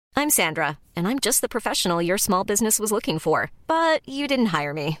I'm Sandra, and I'm just the professional your small business was looking for. But you didn't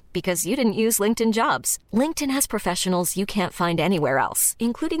hire me because you didn't use LinkedIn Jobs. LinkedIn has professionals you can't find anywhere else,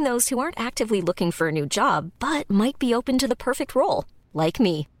 including those who aren't actively looking for a new job, but might be open to the perfect role, like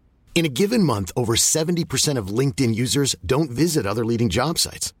me. In a given month, over 70% of LinkedIn users don't visit other leading job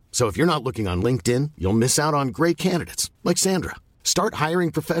sites. So if you're not looking on LinkedIn, you'll miss out on great candidates like Sandra. Start hiring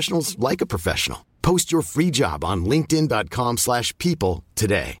professionals like a professional. Post your free job on linkedin.com/people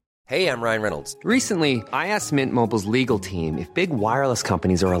today. Hey, I'm Ryan Reynolds. Recently, I asked Mint Mobile's legal team if big wireless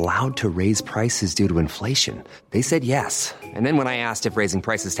companies are allowed to raise prices due to inflation. They said yes. And then when I asked if raising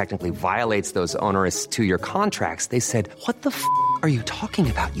prices technically violates those onerous two-year contracts, they said, "What the f*** are you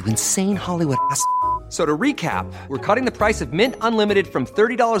talking about, you insane Hollywood ass?" So to recap, we're cutting the price of Mint Unlimited from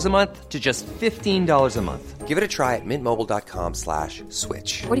 $30 a month to just $15 a month. Give it a try at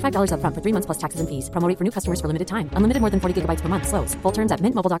mintmobile.com/switch. $45 up front for 3 months plus taxes and fees. Promo rate for new customers for limited time. Unlimited more than 40 gigabytes per month. Slows full terms at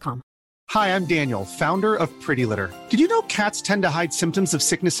mintmobile.com. Hi, I'm Daniel, founder of Pretty Litter. Did you know cats tend to hide symptoms of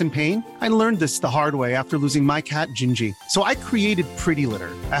sickness and pain? I learned this the hard way after losing my cat, Gingy. So I created Pretty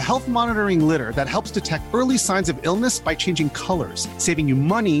Litter, a health monitoring litter that helps detect early signs of illness by changing colors, saving you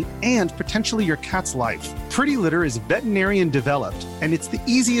money and potentially your cat's life. Pretty Litter is veterinarian developed, and it's the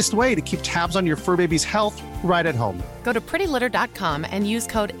easiest way to keep tabs on your fur baby's health right at home. Go to prettylitter.com and use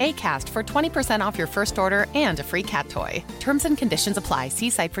code ACAST for 20% off your first order and a free cat toy. Terms and conditions apply. See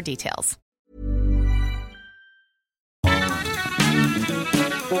site for details.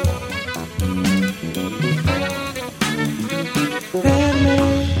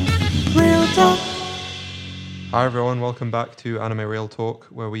 Hi everyone, welcome back to Anime Real Talk,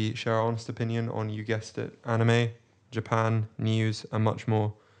 where we share our honest opinion on, you guessed it, anime, Japan, news, and much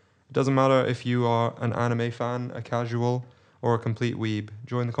more. It doesn't matter if you are an anime fan, a casual, or a complete weeb.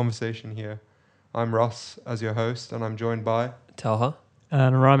 Join the conversation here. I'm Russ as your host, and I'm joined by Talha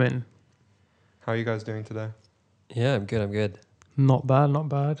and Ramin. How are you guys doing today? Yeah, I'm good. Not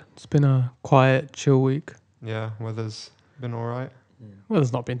bad. It's been a quiet, chill week. Yeah, weather's been all right. Well,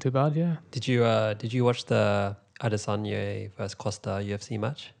 it's not been too bad, yeah. Did you watch the Adesanya versus Costa UFC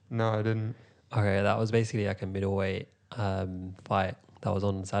match? No, I didn't. Okay, that was basically like a middleweight fight that was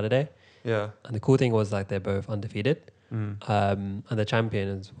on Saturday. Yeah. And the cool thing was like they're both undefeated. And the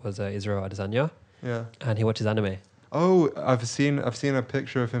champion was Israel Adesanya. Yeah. And he watches anime. Oh, I've seen a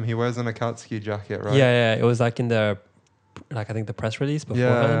picture of him. He wears an Akatsuki jacket, right? Yeah. It was like in the I think the press release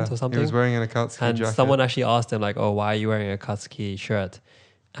beforehand or something. He was wearing an Akatsuki jacket. And someone actually asked him like, "Oh, why are you wearing a Akatsuki shirt?"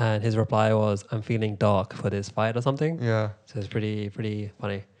 And his reply was, "I'm feeling dark for this fight" or something. Yeah. So it's pretty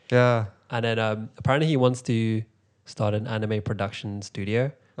funny. Yeah. And then apparently he wants to start an anime production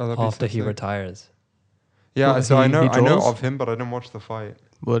studio after he retires. Yeah, Well, so I know draws? of him, but I didn't watch the fight.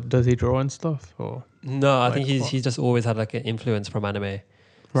 But does he draw and stuff? Or No, I like think he's just always had like an influence from anime.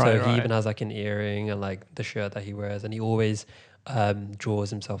 Right, He even has like an earring and like the shirt that he wears, and he always draws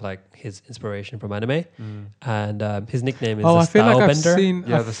himself like his inspiration from anime. And his nickname is I feel Style like Bender. I've seen.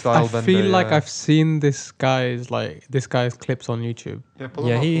 The Style Bender. I feel like yeah. I've seen this guy's clips on YouTube.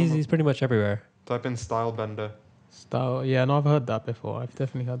 Yeah, He's pretty much everywhere. Type in Style Bender. Style, yeah, no, I've heard that before. I've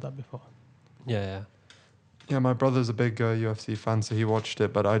definitely heard that before. Yeah. Yeah, my brother's a big UFC fan, so he watched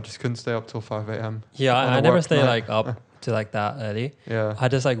it, but I just couldn't stay up till 5 a.m. Yeah, on I a never work stay night. like up to like that early. Yeah. I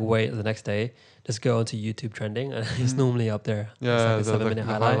just like wait the next day, just go onto YouTube trending, and it's normally up there. Yeah, it's like a 7-minute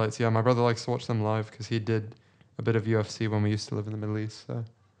the highlight. highlights. Yeah, my brother likes to watch them live because he did a bit of UFC when we used to live in the Middle East. So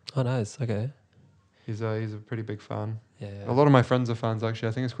Oh, nice. Okay. he's a pretty big fan. Yeah. A lot of my friends are fans, actually.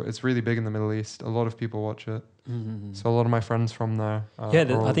 I think it's really big in the Middle East. A lot of people watch it. Mm-hmm. So a lot of my friends from there. Yeah,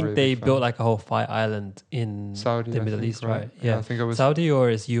 are all I think really they big built fans. like a whole fight island in Saudi, the I Middle think, East, right? Yeah, I think it was Saudi or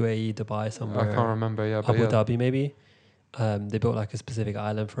is UAE, Dubai, somewhere. I can't remember. Yeah, but Abu yeah. Dhabi maybe. They built like a specific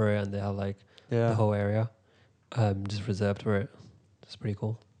island for it, and they have like the whole area just reserved for it. It's pretty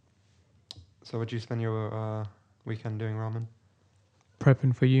cool. So what did you spend your weekend doing, Ramen?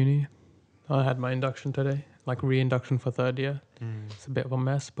 Prepping for uni. I had my induction today, like re-induction for third year. It's a bit of a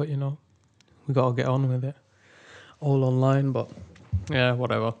mess, but you know, we gotta get on with it. All online, but yeah,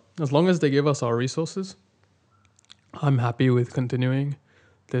 whatever. As long as they give us our resources, I'm happy with continuing.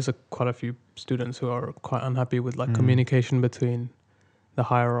 There's quite a few students who are quite unhappy with like communication between the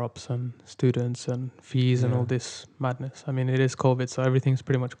higher ups and students and fees and all this madness. I mean, it is COVID, so everything's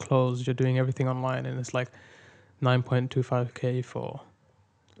pretty much closed. You're doing everything online, and it's like 9.25k for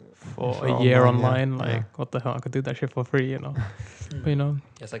a year online. Like, what the hell? I could do that shit for free, you know. But, you know,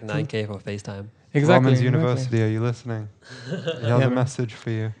 It's like 9K for FaceTime. exactly. Ramen's University, are you listening? He has a message for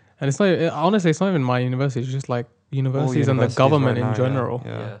you. And it's not honestly, it's not even my university. It's just like universities and the universities government right in now, general.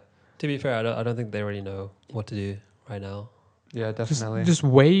 Yeah. To be fair, I don't think they really know what to do right now. Yeah, definitely. Just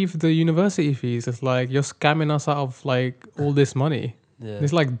waive the university fees. It's like you're scamming us out of like all this money. Yeah.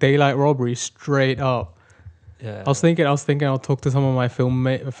 It's like daylight robbery straight up. Yeah. I was thinking I'll talk to some of my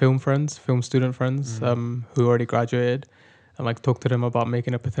film student friends, who already graduated, and like talk to them about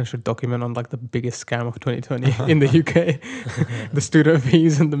making a potential document on like the biggest scam of 2020 in the UK, the student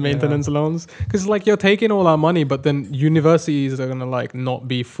fees and the maintenance loans. Because like you're taking all our money, but then universities are gonna like not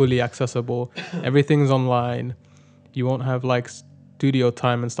be fully accessible. Everything's online. You won't have like studio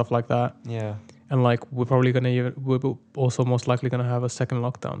time and stuff like that. Yeah. And like we're also most likely gonna have a second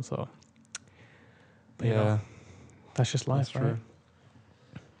lockdown. So but, you know, that's just life, That's right? true.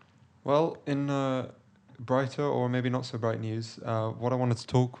 Well, in brighter or maybe not so bright news, what I wanted to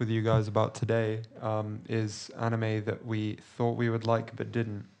talk with you guys about today is anime that we thought we would like but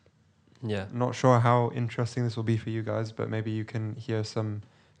didn't. Yeah. Not sure how interesting this will be for you guys, but maybe you can hear some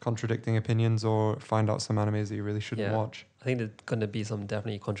contradicting opinions or find out some animes that you really shouldn't watch. I think there's going to be some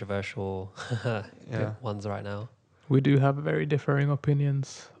definitely controversial ones right now. We do have very differing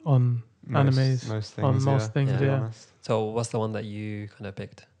opinions on animes, most on things, most things, to be yeah. honest. So what's the one that you kind of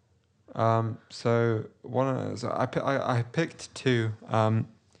picked? So I picked two.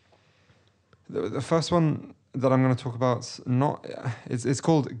 The first one that I'm going to talk about it's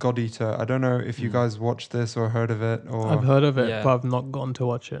called God Eater. I don't know if you guys watched this or heard of it. Or I've heard of it, Yeah. but I've not gone to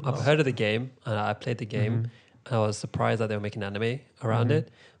watch it. I've heard of the game and I played the game. And I was surprised that they were making anime around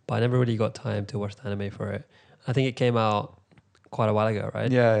it, but I never really got time to watch the anime for it. I think it came out quite a while ago, right?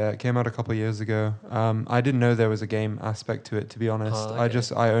 Yeah, it came out a couple of years ago. I didn't know there was a game aspect to it, to be honest. Oh, I okay.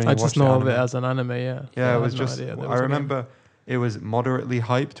 only I watched just know the of it anime. as an anime, yeah. Yeah, I it was had no just. idea there I was a game. remember it was moderately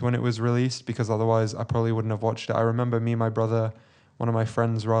hyped when it was released because otherwise I probably wouldn't have watched it. I remember me and my brother, one of my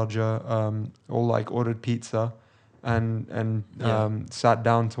friends, Raja, all like ordered pizza, and sat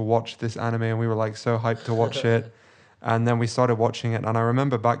down to watch this anime, and we were like so hyped to watch it, and then we started watching it, and I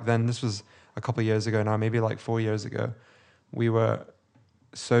remember back then, this was a couple of years ago now, maybe like 4 years ago, we were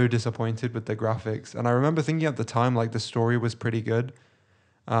so disappointed with the graphics, and I remember thinking at the time like the story was pretty good.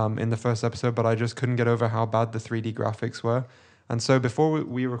 In the first episode, but I just couldn't get over how bad the 3D graphics were. And so before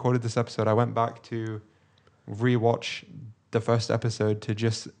we recorded this episode, I went back to rewatch the first episode to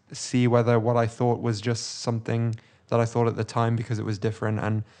just see whether what I thought was just something that I thought at the time because it was different.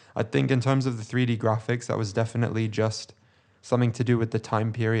 And I think in terms of the 3D graphics, that was definitely just something to do with the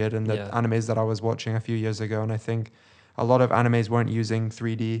time period and the animes that I was watching a few years ago. And I think a lot of animes weren't using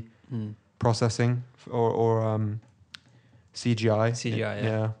 3D processing or CGI.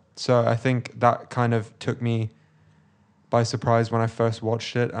 Yeah. So I think that kind of took me by surprise when I first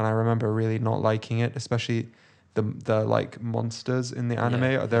watched it, and I remember really not liking it, especially the like monsters in the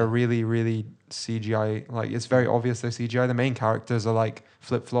anime. They're really, really CGI. Like it's very obvious they're CGI. The main characters are like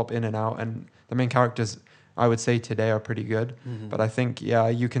flip-flop in and out, and the main characters I would say today are pretty good. But I think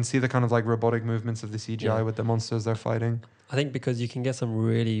you can see the kind of like robotic movements of the CGI with the monsters they're fighting. I think because you can get some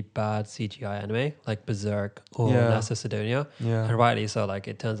really bad CGI anime like Berserk or Naso Sidonia, and rightly so, like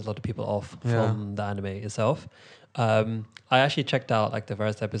it turns a lot of people off from the anime itself. I actually checked out like the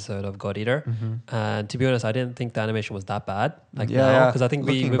first episode of God Eater, and to be honest, I didn't think the animation was that bad. Like now, because I think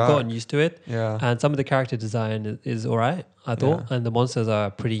we've gotten used to it, and some of the character design is alright, I thought, and the monsters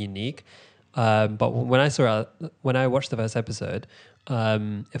are pretty unique. But when I watched the first episode,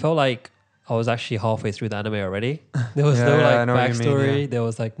 it felt like I was actually halfway through the anime already. There was no like backstory. There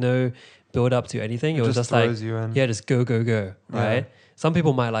was like no build up to anything. It was just like, just go, right? Some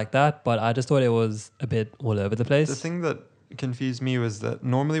people might like that, but I just thought it was a bit all over the place. The thing that confused me was that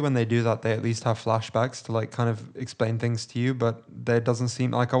normally when they do that, they at least have flashbacks to like kind of explain things to you, but there doesn't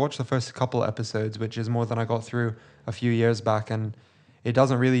seem like I watched the first couple episodes, which is more than I got through a few years back, and it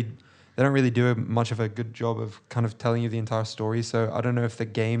doesn't really. They don't really do much of a good job of kind of telling you the entire story. So I don't know if the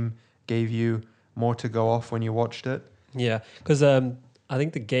game gave you more to go off when you watched it. Yeah, because I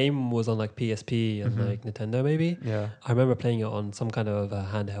think the game was on like PSP and like Nintendo maybe. Yeah. I remember playing it on some kind of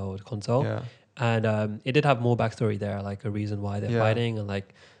handheld console. Yeah. And it did have more backstory there, like a reason why they're fighting and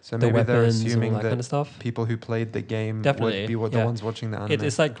like so the maybe they're weapons and assuming all that kind of stuff. People who played the game Definitely, would be the ones watching the anime.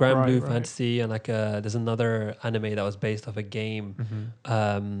 It's like Grand Blue Fantasy, and like there's another anime that was based off a game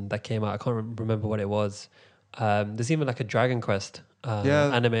that came out. I can't remember what it was. There's even like a Dragon Quest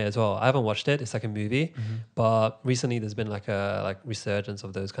anime as well. I haven't watched it. It's like a movie, but recently there's been like a resurgence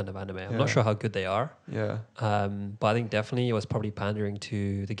of those kind of anime. I'm not sure how good they are. Yeah. But I think definitely it was probably pandering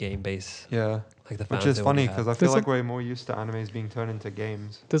to the game base. Yeah. Like the fans which is funny because I feel There's like we're more used to animes being turned into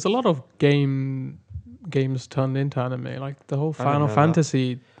games. There's a lot of games turned into anime, like the whole Final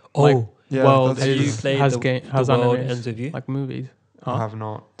Fantasy world has you played has the has World animes, Ends With You? like movies. I have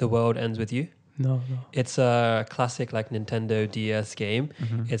not. The World Ends With You? No. It's a classic like Nintendo DS game.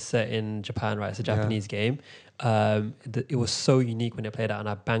 It's set in Japan, right? It's a Japanese game. It was so unique when I played it, and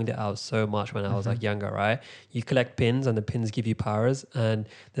I banged it out so much when I was like younger, right? You collect pins, and the pins give you powers, and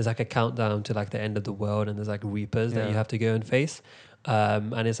there's like a countdown to like the end of the world, and there's like reapers that you have to go and face.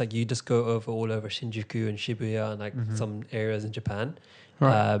 And it's like you just go all over Shinjuku and Shibuya and like some areas in Japan.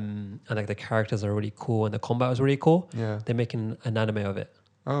 Right. And like the characters are really cool, and the combat was really cool. Yeah. They're making an anime of it.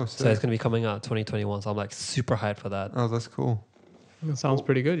 Oh, so it's going to be coming out 2021. So I'm like super hyped for that. Oh, that's cool. It sounds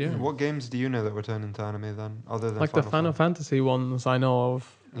pretty good, yeah. What games do you know that were turned into anime then, other than like the Final Fantasy ones I know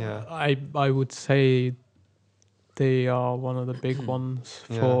of? Yeah, I would say they are one of the big ones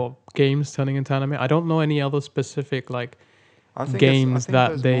for games turning into anime. I don't know any other specific like games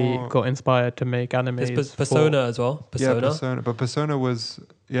that they got inspired to make animes. There's Persona as well. Persona. But Persona was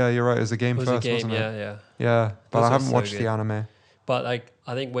you're right. It was a game first, wasn't it? Yeah. But I haven't watched the anime. But like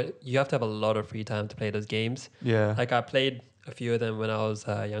I think you have to have a lot of free time to play those games. Yeah. Like I played a few of them when I was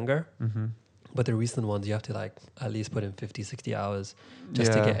younger. But the recent ones, you have to like at least put in 50, 60 hours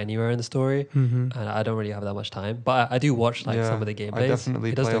just to get anywhere in the story. And I don't really have that much time. But I do watch like some of the gameplays. I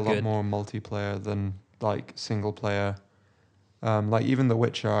definitely play a lot more multiplayer than like single player. Like even The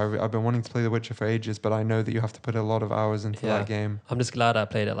Witcher, I've been wanting to play The Witcher for ages, but I know that you have to put a lot of hours into that game. I'm just glad I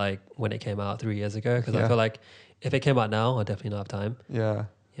played it like when it came out 3 years ago, because I feel like if it came out now, I'd definitely not have time. Yeah.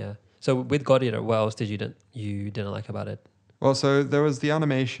 So with God Eater, what else you didn't like about it? Well, so there was the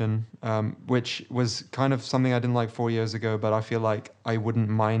animation, which was kind of something I didn't like 4 years ago, but I feel like I wouldn't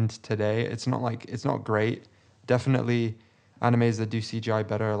mind today. It's not great. Definitely animes that do CGI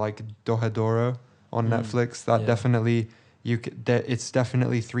better, like Dorohedoro on Netflix. That definitely it's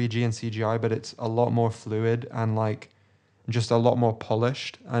definitely 3D and CGI, but it's a lot more fluid and like just a lot more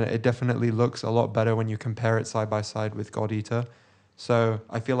polished, and it definitely looks a lot better when you compare it side by side with God Eater. So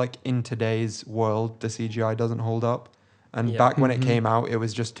I feel like in today's world, the CGI doesn't hold up. And back when it came out, it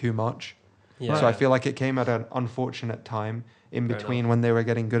was just too much. Yeah. So I feel like it came at an unfortunate time in between when they were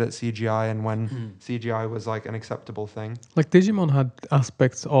getting good at CGI and when CGI was like an acceptable thing. Like Digimon had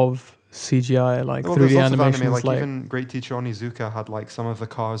aspects of CGI, like 3D animations. Like even Great Teacher Onizuka had like some of the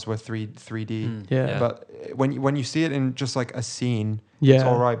cars were 3D. But when you see it in just like a scene, it's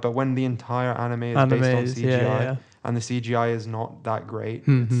all right. But when the entire anime is based on CGI and the CGI is not that great,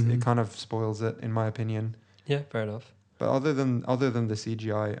 it kind of spoils it, in my opinion. Yeah, fair enough. But other than the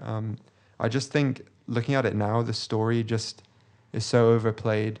CGI, I just think looking at it now, the story just is so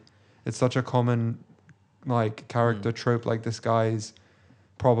overplayed. It's such a common like character trope. Like this guy's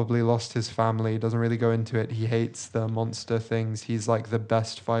probably lost his family, doesn't really go into it. He hates the monster things. He's like the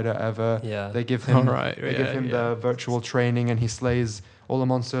best fighter ever. Yeah. They give him the virtual training and he slays all the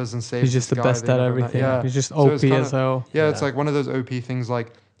monsters and saves. He's just the best at everything. Yeah. He's just OP as hell. Yeah, it's like one of those OP things.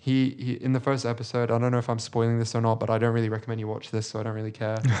 Like he in the first episode, I don't know if I'm spoiling this or not, but I don't really recommend you watch this, so I don't really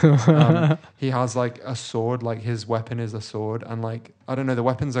care. He has like a sword, like his weapon is a sword, and like I don't know, the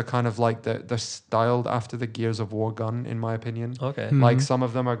weapons are kind of like they're styled after the Gears of War gun, in my opinion. Okay. Like some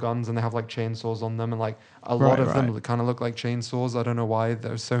of them are guns and they have like chainsaws on them, and like a lot of them kind of look like chainsaws. I don't know why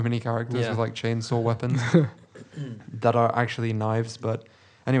there's so many characters with like chainsaw weapons that are actually knives, but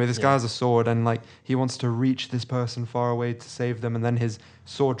anyway, this guy has a sword and like he wants to reach this person far away to save them, and then his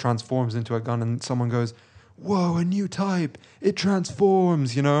sword transforms into a gun and someone goes, "Whoa, a new type, it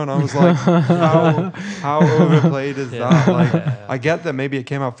transforms," you know? And I was like, how overplayed is that? Like, I get that maybe it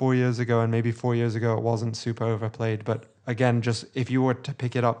came out 4 years ago and maybe 4 years ago it wasn't super overplayed, but again, just if you were to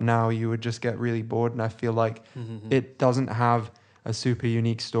pick it up now, you would just get really bored, and I feel like it doesn't have a super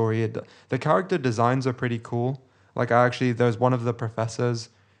unique story. The character designs are pretty cool. Like there's one of the professors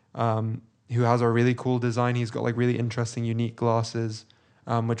who has a really cool design. He's got like really interesting, unique glasses,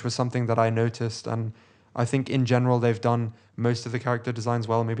 which was something that I noticed. And I think in general, they've done most of the character designs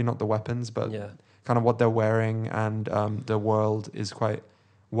well, maybe not the weapons, but kind of what they're wearing, and the world is quite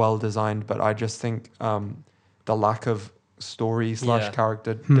well designed. But I just think the lack of story /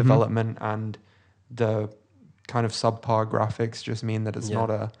 character development and the kind of subpar graphics just mean that it's not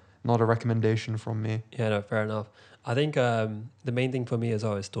a recommendation from me. Yeah, no, fair enough. I think the main thing for me is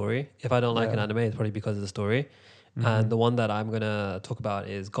always story. If I don't like an anime, it's probably because of the story. And the one that I'm going to talk about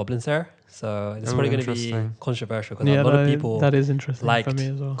is Goblin Slayer. So it's probably going to be controversial because a lot of people that is interesting liked for me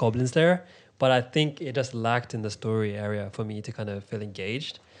as well. Goblin Slayer. But I think it just lacked in the story area for me to kind of feel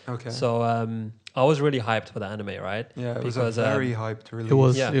engaged. Okay. So I was really hyped for the anime, right? Yeah, it was a very hyped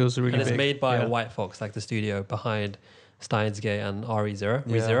release. It was really and big. it's made by White Fox, like the studio behind Steins Gate and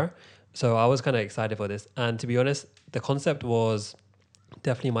ReZero. So I was kind of excited for this. And to be honest, the concept was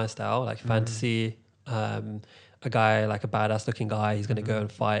definitely my style, like fantasy. a guy, like a badass looking guy. He's going to go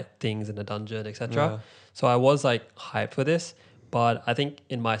and fight things in a dungeon, etc. So I was like hyped for this. But I think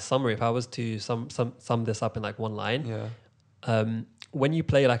in my summary, if I was to sum this up in like one line, when you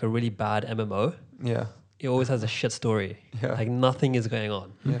play like a really bad MMO, it always has a shit story. Like nothing is going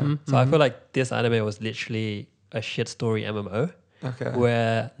on. So I feel like this anime was literally a shit story MMO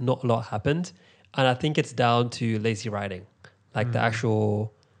where not a lot happened. And I think it's down to lazy writing. Like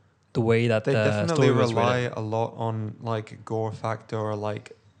the way that they the definitely story was rely written. a lot on like gore factor or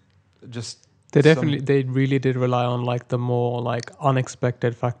like just they really did rely on like the more like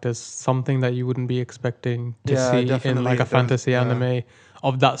unexpected factors, something that you wouldn't be expecting to see in like a fantasy anime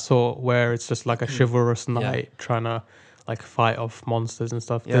of that sort, where it's just like a chivalrous knight trying to like fight off monsters and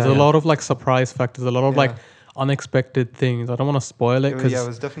stuff. There's a lot of like surprise factors, a lot of like unexpected things. I don't want to spoil it because it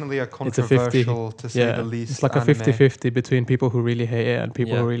was definitely a controversial to say the least. It's like a 50-50 between people who really hate it and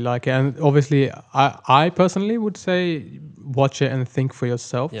people who really like it. And obviously, I personally would say watch it and think for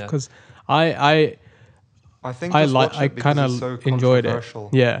yourself, because I think I kind of enjoyed it.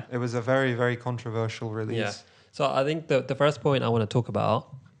 Yeah, it was a very, very controversial release. Yeah. So I think the first point I want to talk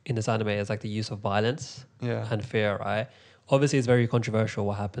about in this anime is like the use of violence and fear, right? Obviously, it's very controversial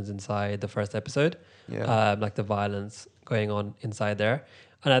what happens inside the first episode, like the violence going on inside there.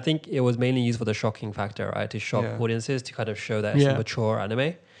 And I think it was mainly used for the shocking factor, right? To shock audiences, to kind of show that it's a mature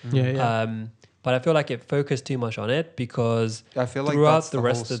anime. But I feel like it focused too much on it, because I feel like throughout the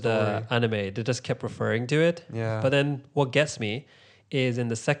rest of the anime, they just kept referring to it. Yeah. But then what gets me is in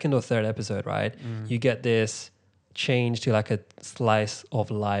the second or third episode, right? You get this change to like a slice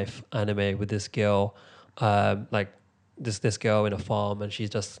of life anime with this girl, like this girl in a farm, and she's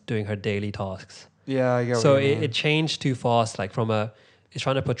just doing her daily tasks. Yeah, I get so what you mean. It changed too fast, like from it's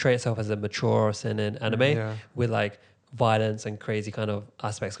trying to portray itself as a mature seinen anime with like violence and crazy kind of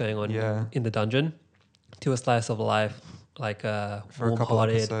aspects going on in the dungeon, to a slice of life, like for a couple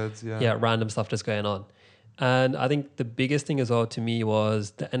episodes, random stuff just going on. And I think the biggest thing as well to me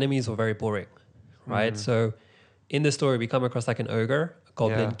was the enemies were very boring, right? So in the story, we come across like an ogre, a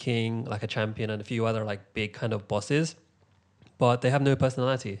goblin king, like a champion, and a few other like big kind of bosses, but they have no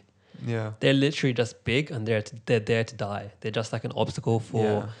personality. Yeah, they're literally just big, and they're there to die. They're just like an obstacle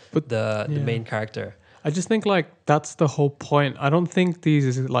for the main character. I just think like that's the whole point. I don't think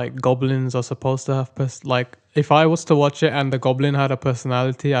these like goblins are supposed to have like, if I was to watch it and the goblin had a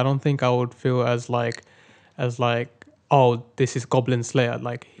personality, I don't think I would feel as like oh, this is Goblin Slayer,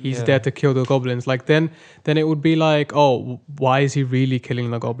 like he's there to kill the goblins. Like then it would be like, oh, why is he really killing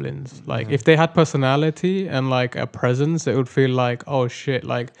the goblins? Like if they had personality and like a presence, it would feel like, oh shit,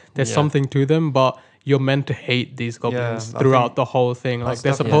 like there's something to them, but you're meant to hate these goblins throughout the whole thing. Like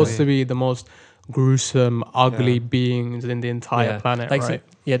they're supposed to be the most gruesome, ugly beings in the entire planet, like, right?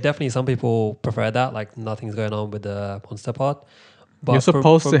 Definitely some people prefer that, like nothing's going on with the monster part. But you're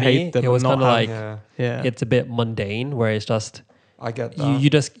supposed to hate me, them. It was kind of like yeah. It's a bit mundane, where it's just I get that.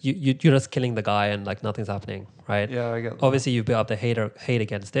 you're just killing the guy and like nothing's happening, right? Yeah, I get that. Obviously, you build up the hate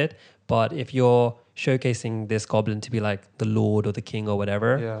against it, but if you're showcasing this goblin to be like the lord or the king or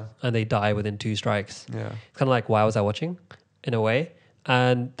whatever, and they die within 2 strikes, it's kind of like, why was I watching? In a way,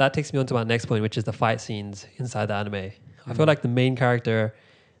 and that takes me on to my next point, which is the fight scenes inside the anime. I feel like the main character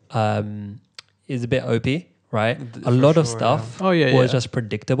is a bit OP. Right, a lot of stuff was just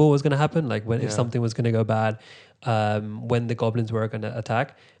predictable was going to happen. Like if something was going to go bad, when the goblins were going to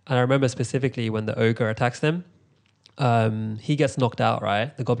attack. And I remember specifically when the ogre attacks them, he gets knocked out.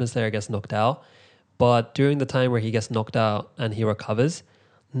 Right, the Goblin Slayer gets knocked out. But during the time where he gets knocked out and he recovers,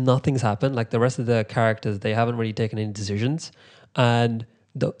 nothing's happened. Like the rest of the characters, they haven't really taken any decisions, and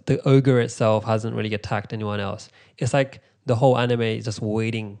the ogre itself hasn't really attacked anyone else. It's like the whole anime is just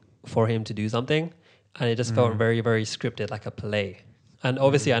waiting for him to do something. And it just felt very, very scripted, like a play. And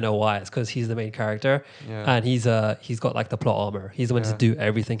obviously I know why. It's because he's the main character and he's got like the plot armor. He's the one to do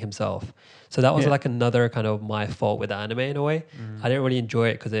everything himself. So that was like another kind of my fault with the anime in a way. I didn't really enjoy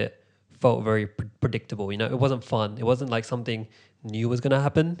it because it felt very predictable. You know, it wasn't fun. It wasn't like something new was going to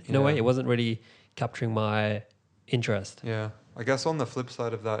happen in a way. It wasn't really capturing my interest. Yeah. I guess on the flip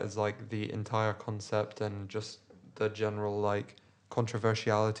side of that is like the entire concept and just the general like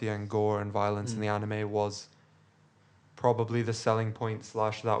controversiality and gore and violence in the anime was probably the selling point /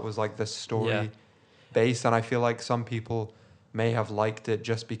 that was like the story base. And I feel like some people may have liked it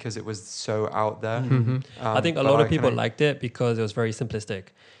just because it was so out there. I think a lot of people liked it because it was very simplistic.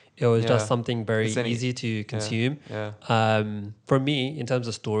 It was just something very easy to consume. For me, in terms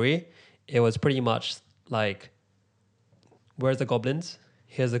of story, it was pretty much like, where's the goblins?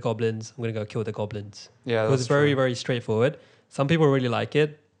 Here's the goblins. I'm going to go kill the goblins. Yeah, it was very, very straightforward. Some people really like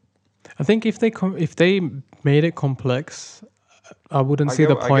it. I think if they made it complex, I wouldn't see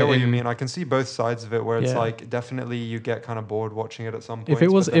the point. I get what you mean. I can see both sides of it, where it's like definitely you get kind of bored watching it at some point. If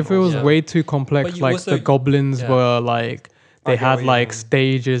it was way too complex, like also, the goblins were like they had like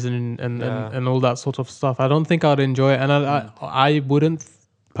stages and all that sort of stuff, I don't think I'd enjoy it, and I wouldn't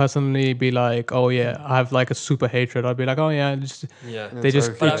personally be like, oh yeah, I have like a super hatred. I'd be like, oh yeah, it's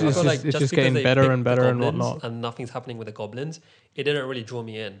just getting better and better and whatnot. And nothing's happening with the goblins. It didn't really draw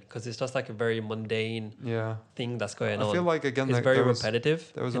me in because it's just like a very mundane thing that's going on. I feel like again, it's very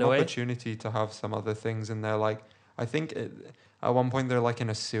repetitive. There was an opportunity to have some other things in there. Like I think at one point they're like in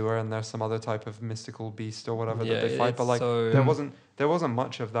a sewer and there's some other type of mystical beast or whatever that they fight. But like there wasn't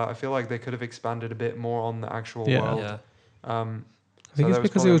much of that. I feel like they could have expanded a bit more on the actual world. I think it's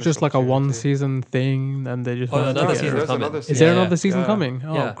because it was just like a 1-season thing, and they just. Another season coming. Is there another season coming?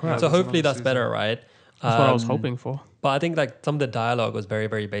 Oh crap! So hopefully that's better, right? That's what I was hoping for. But I think like some of the dialogue was very,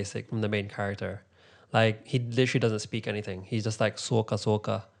 very basic from the main character. Like he literally doesn't speak anything. He's just like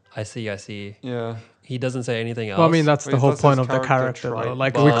Soka. I see. Yeah. He doesn't say anything else. Well, I mean that's the whole point of the character. Though.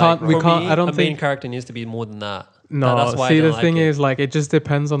 Like we can't. I don't think a main character needs to be more than that. No, that's why the thing is like it just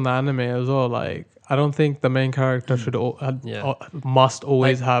depends on the anime as well. Like I don't think the main character must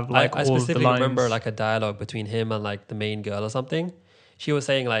always have like all the lines. I specifically remember like a dialogue between him and like the main girl or something. She was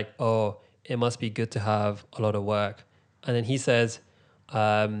saying like, "Oh, it must be good to have a lot of work," and then he says,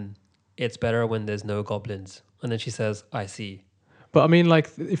 "It's better when there's no goblins." And then she says, "I see." But I mean, like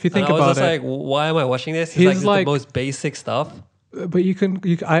if you think about it, I was just like, "Why am I watching this?" It's like the most basic stuff. But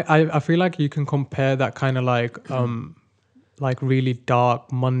I feel like you can compare that kind of like really dark,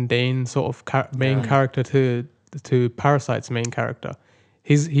 mundane sort of main character to Parasite's main character.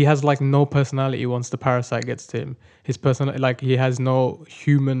 He has like no personality once the parasite gets to him. His like he has no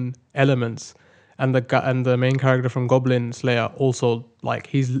human elements, and the main character from Goblin Slayer also like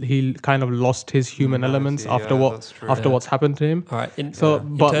he kind of lost his human elements after what's happened to him. All right. In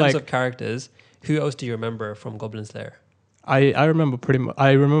terms of characters, who else do you remember from Goblin Slayer? I remember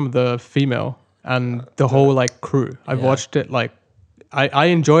I remember the female and the whole like crew. I've watched it like I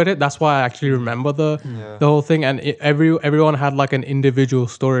enjoyed it. That's why I actually remember the whole thing. And everyone had like an individual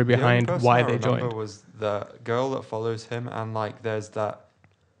story behind why they joined. Was the girl that follows him, and like there's that.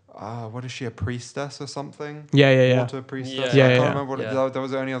 What is she, a priestess or something? Yeah. Water priestess. I can't remember what that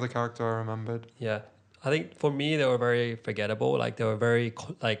was the only other character I remembered. Yeah, I think for me they were very forgettable. Like they were very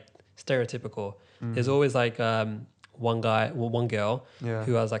like stereotypical. There's always like one girl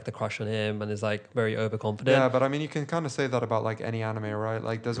who has like the crush on him and is like very overconfident. Yeah, but I mean you can kind of say that about like any anime, right?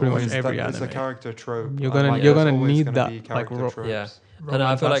 Like there's pretty always it's a character trope. You're gonna need that like and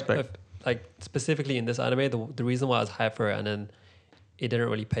I feel like specifically in this anime, the reason why I was hyped for it and then it didn't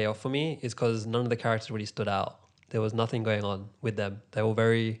really pay off for me is because none of the characters really stood out. There was nothing going on with them. They were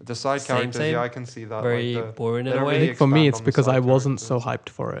very the side characters. Yeah, I can see that. Very like boring in a way. I think for me, it's because I wasn't so hyped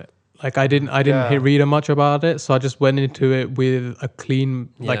for it. Like I didn't read much about it, so I just went into it with a clean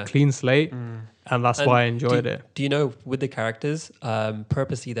slate, and that's why I enjoyed it. Do you know with the characters,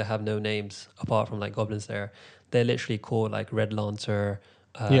 purposely they have no names apart from like Goblin Slayer. They're literally called like Red Lancer,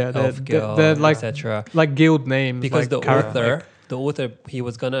 Elf Girl, they're like, etc. Like guild names. Because the author he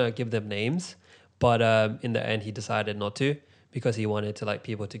was gonna give them names, but in the end he decided not to because he wanted to like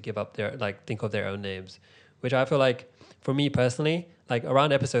people to give up their think of their own names, which I feel like for me personally. Like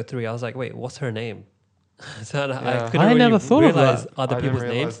around episode 3, I was like, "Wait, what's her name?" So I never thought of that. Other people's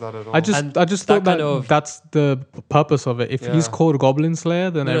names. I just thought that that's the purpose of it. If he's called Goblin Slayer,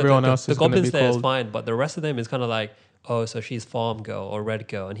 then everyone else is going to be called. The Goblin Slayer is fine, but the rest of them is kind of like, oh, so she's Farm Girl or Red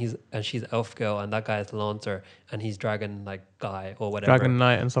Girl, and she's Elf Girl, and that guy is Lancer, and he's Dragon like guy or whatever. Dragon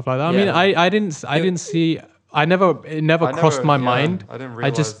Knight and stuff like that. I mean, I didn't see. It never crossed my mind.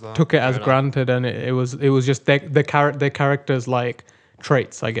 I just took it as granted, and it was just the characters like.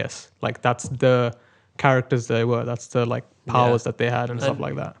 Traits, I guess. Like that's the characters they were. That's the like powers that they had and stuff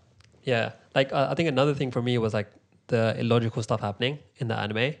like that. Yeah, like I think another thing for me was like the illogical stuff happening in the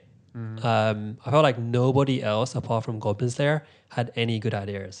anime. I felt like nobody else apart from Goblin Slayer had any good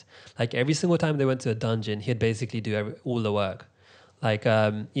ideas. Like every single time they went to a dungeon, he'd basically do all the work. Like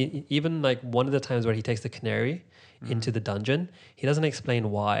even like one of the times where he takes the canary into the dungeon, he doesn't explain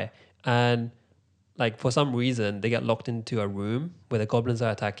why. And like for some reason, they get locked into a room where the goblins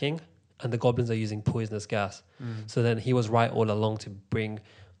are attacking and the goblins are using poisonous gas. So then he was right all along to bring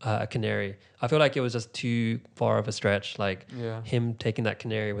a canary. I feel like it was just too far of a stretch, like him taking that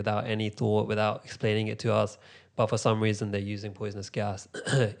canary without any thought, without explaining it to us. But for some reason, they're using poisonous gas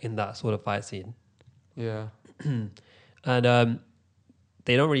in that sort of fight scene. Yeah. And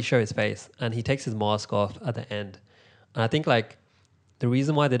they don't really show his face. And he takes his mask off at the end. And I think like the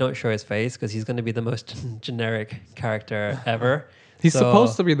reason why they don't show his face because he's going to be the most generic character ever. He's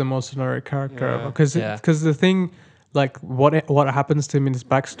supposed to be the most generic character ever because the thing, like what happens to him in his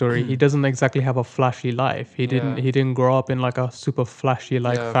backstory, he doesn't exactly have a flashy life. He didn't grow up in like a super flashy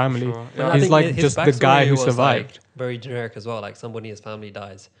family. Sure. Yeah. He's like just the guy who survived. Like very generic as well. Like somebody in his family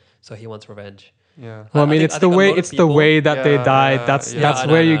dies, so he wants revenge. Yeah. Well, I mean, it's the way that they died. That's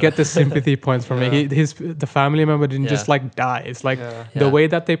where you get the sympathy points from it. The family member didn't just like die. It's like the way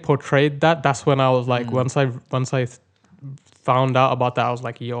that they portrayed that. That's when I was like, once I found out about that, I was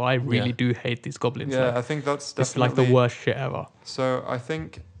like, yo, I really do hate these goblins. Yeah, like, I think that's definitely... It's like the worst shit ever. So I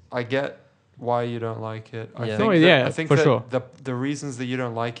think I get why you don't like it. I think for sure. The reasons that you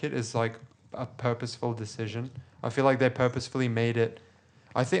don't like it is like a purposeful decision. I feel like they purposefully made it...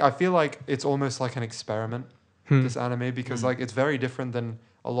 I feel like it's almost like an experiment, this anime, because like it's very different than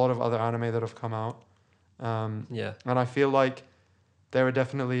a lot of other anime that have come out. And I feel like it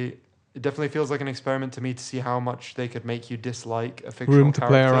definitely feels like an experiment to me to see how much they could make you dislike a fictional Room to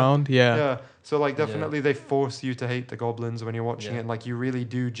character. play around, Yeah. So like definitely they force you to hate the goblins when you're watching it, and like you really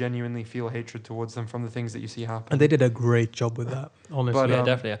do genuinely feel hatred towards them from the things that you see happen. And they did a great job with that, honestly. But, Yeah,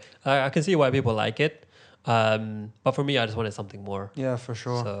 definitely. I can see why people like it. But for me, I just wanted something more. Yeah, for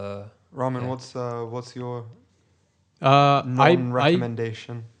sure. So, Ramen, what's your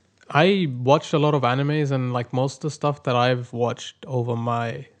recommendation? I watched a lot of animes, and like most of the stuff that I've watched over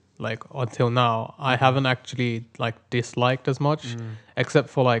my until now, I haven't actually like disliked as much, except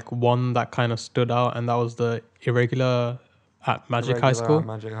for like one that kind of stood out, and that was the Irregular at Magic High School.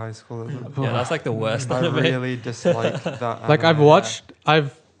 Magic High School. Yeah, that's like the worst. I really dislike that. Like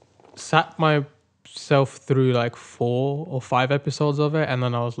I've sat myself through like 4 or 5 episodes of it, and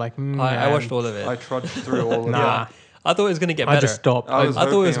then I was like, I watched all of it. I trudged through all of it. Nah. I thought it was going to get better. I just stopped. I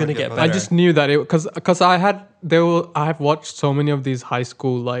thought it was going to get better. I just knew that because I have watched so many of these high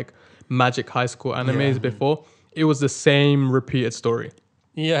school like Magic High School animes before. It was the same repeated story.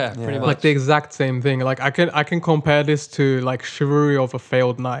 Yeah, pretty much. Like the exact same thing. Like I can compare this to like Chivalry of a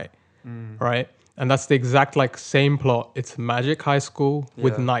Failed Knight, right? And that's the exact like same plot. It's Magic High School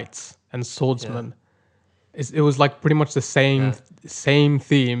with knights and swordsmen. It was like pretty much the same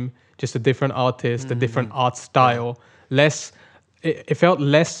theme, just a different artist, a different art style. It felt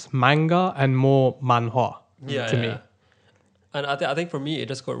less manga and more manhwa to me. And I think for me, it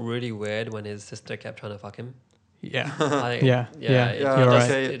just got really weird when his sister kept trying to fuck him. Yeah.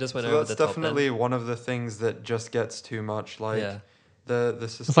 It just went over the top. That's definitely one of the things that just gets too much. Like the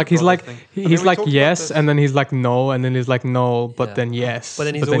sister. It's like he's like yes, and then he's like no, and then he's like no, but then yes. But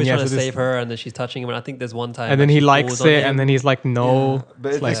then he's always trying to save her, and then she's touching him. And I think there's one time, and then he likes it, and then he's like no. Yeah.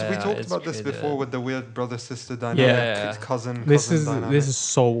 But we talked about this before with the weird brother-sister dynamic, cousin. This is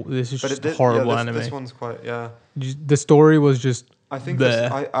just horrible anime. This one's quite The story was just. I think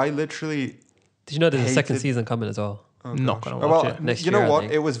I literally. Did you know there's a second season coming as well? Oh, not gonna watch it. Next year, year, know what?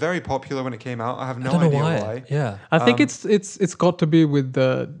 It was very popular when it came out. I have no idea why. Yeah, I think it's got to be with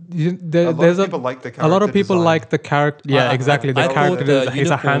a lot of people like the character. A lot of people design. like the character. Yeah, exactly. The character. He's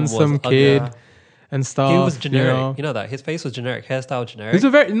a handsome kid and stuff. He was generic. You know that his face was generic, hairstyle generic. It's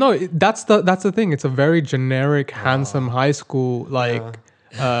that's the thing. It's a very generic, handsome high school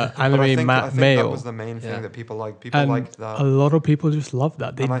anime I think male. That was the main thing that people liked. People liked that. A lot of people just love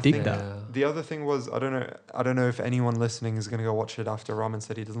that. They dig that. The other thing was I don't know if anyone listening is going to go watch it after Ramen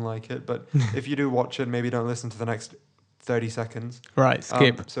said he doesn't like it, but if you do watch it, maybe don't listen to the next 30 seconds. Right,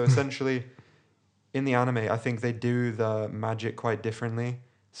 skip. So essentially, in the anime, I think they do the magic quite differently.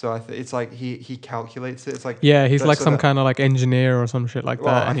 So it's like he calculates it. It's like he's like some kind of like engineer or some shit like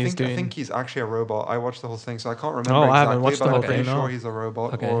that. I think he's actually a robot. I watched the whole thing, so I can't remember exactly. I haven't watched the whole thing. I'm pretty sure he's a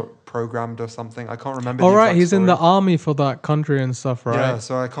robot or programmed or something. I can't remember. All right, he's in the army for that country and stuff, right? Yeah,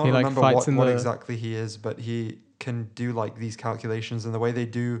 so I can't remember what exactly he is, but he can do like these calculations, and the way they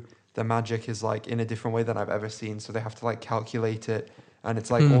do the magic is like in a different way than I've ever seen. So they have to like calculate it, and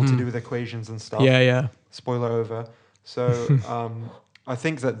it's like all to do with equations and stuff. Yeah. Spoiler over. So I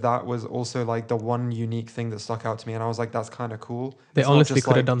think that was also like the one unique thing that stuck out to me, and I was like, that's kind of cool. They honestly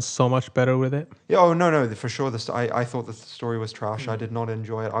could have done so much better with it. Yeah, oh no, for sure. I thought the story was trash. I did not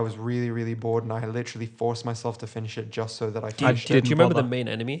enjoy it. I was really, really bored, and I literally forced myself to finish it just so that I finished it. Do you remember the main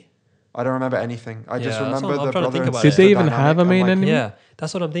enemy? I don't remember anything. I just remember the brother and sister. Did they even have a main enemy? Yeah,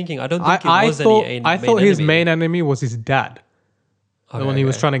 that's what I'm thinking. I don't think it was any I thought his main enemy was his dad. The one he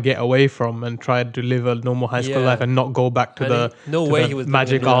was trying to get away from and tried to live a normal high school life and not go back to the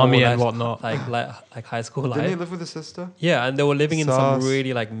magic army and whatnot. Like high school life. Didn't he live with his sister? Yeah, and they were living in some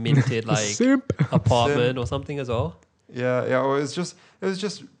really like minted like apartment or something as well. Yeah. Well, it was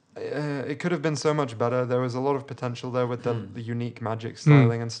just It could have been so much better. There was a lot of potential there with the unique magic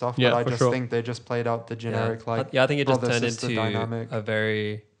styling and stuff. Yeah, but I just sure. think they just played out the generic I think it just turned brother-sister into dynamic. a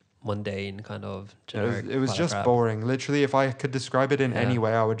very mundane kind of generic. It was pile of just crap. boring. Literally, if I could describe it in any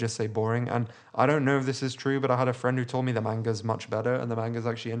way, I would just say boring. And I don't know if this is true, but I had a friend who told me the manga's much better and the manga's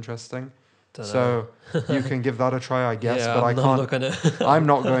actually interesting. So you can give that a try, I guess. Yeah, but I'm not gonna. I'm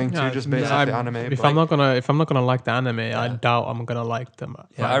not going to just based off the anime. If I'm not gonna like the anime, I doubt I'm gonna like them.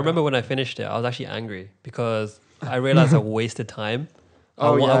 Yeah, I remember when I finished it, I was actually angry because I realized I wasted time. I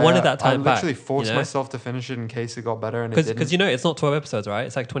wanted that time back. I literally forced myself to finish it in case it got better, and it didn't. Because it's not 12 episodes, right?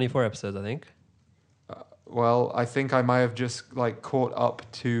 It's like 24 episodes, I think. Well, I think I might have just like caught up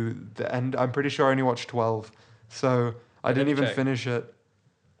to the end. I'm pretty sure I only watched 12, so I didn't even finish it.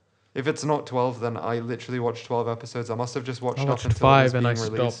 If it's not 12, then I literally watched 12 episodes. I must have just watched up until 5 it was and I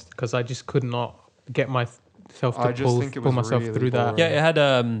being released. stopped because I just could not get myself to pull myself really through that. Yeah, it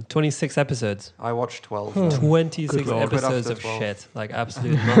had 26 episodes. I watched 12. 26 Lord. episodes of 12. shit. Like,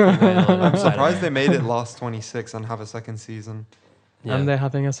 absolutely nothing going on. I'm surprised they made it last 26 and have a second season. Yeah. And they're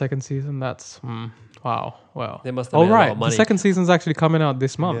having a second season. That's wow. Well, They must have made a lot of money. The second season's actually coming out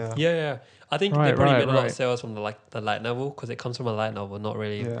this month. Yeah. I think they probably made a lot of sales from the light novel because it comes from a light novel, not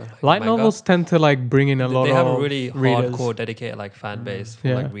really. Like Light manga. novels tend to like bring in a lot of They have a really readers. hardcore, dedicated like fan base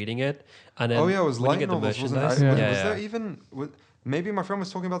for like reading it. And then it was when light you get the novels, wasn't it? merchandise, Was there even... Maybe my friend was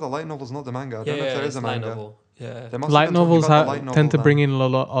talking about the light novels, not the manga. I don't know if there is a light manga. novel. Yeah. They must have Light been talking novels about the light novel tend to then. bring in a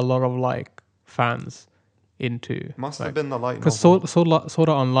lot of like fans into. Must like, have been the light because novel. Sword Art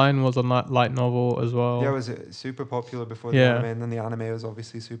Online was a light novel as well. Yeah, it was super popular before the anime, and then the anime was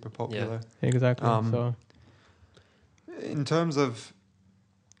obviously super popular. Exactly. So in terms of,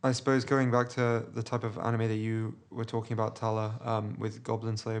 I suppose, going back to the type of anime that you were talking about, Tala, with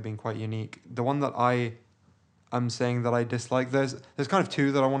Goblin Slayer being quite unique, the one that I'm saying that I dislike, there's kind of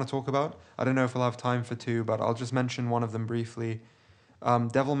two that I want to talk about. I don't know if we'll have time for two, but I'll just mention one of them briefly.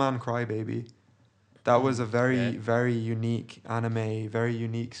 Devilman Crybaby. That was a very, very unique anime, very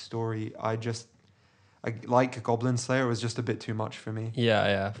unique story. I like Goblin Slayer, it was just a bit too much for me.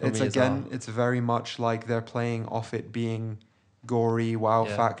 Yeah. It's very much like they're playing off it being gory, wow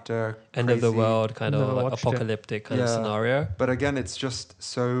factor, end of the crazy. world kind of like watched apocalyptic kind of scenario. But again, it's just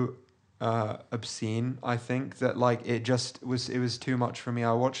so obscene, I think, that like it was too much for me.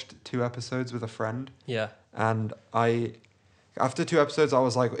 I watched 2 episodes with a friend. Yeah. And after 2 episodes, I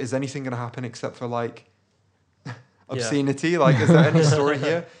was like, is anything going to happen except for like obscenity? Like, is there any story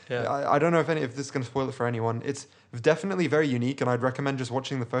here? I don't know if this is going to spoil it for anyone. It's definitely very unique, and I'd recommend just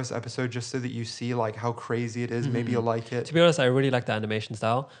watching the first episode just so that you see like how crazy it is. Maybe you'll like it. To be honest, I really like the animation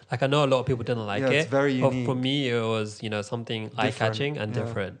style. Like, I know a lot of people didn't like it. It's very unique. But for me, it was, something eye-catching and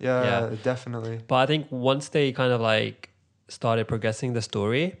different. Yeah, definitely. But I think once they kind of like started progressing the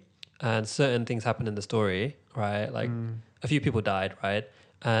story and certain things happened in the story, right? Like a few people died, right?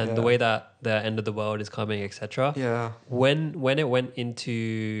 And the way that the end of the world is coming, etc. Yeah. When it went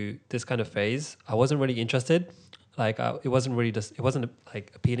into this kind of phase, I wasn't really interested. Like it wasn't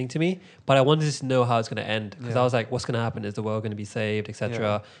like appealing to me. But I wanted to know how it's going to end because I was like, what's going to happen? Is the world going to be saved,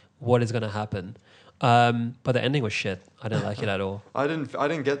 etc.? What is going to happen? But the ending was shit. I didn't like it at all. I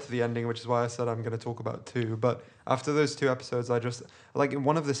didn't get to the ending, which is why I said I'm going to talk about 2. But after those 2 episodes, I just like in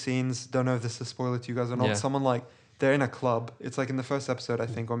one of the scenes. Don't know if this is a spoiler to you guys or not. Someone like. They're in a club. It's like in the first episode, I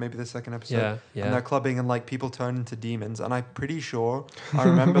think, or maybe the second episode. Yeah. And they're clubbing and like people turn into demons. And I'm pretty sure I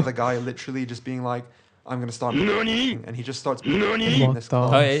remember the guy literally just being like, I'm going to start and he just starts in this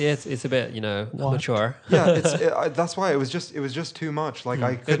club. Oh, it's a bit, mature. Yeah, that's why it was just too much. Like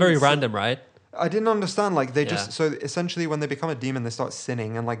it's very random, right? I didn't understand. Like they just so essentially when they become a demon, they start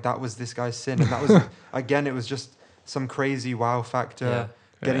sinning, and like that was this guy's sin, and that was again, it was just some crazy wow factor. Yeah.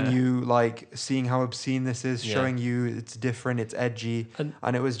 Getting you like seeing how obscene this is, showing you it's different, it's edgy,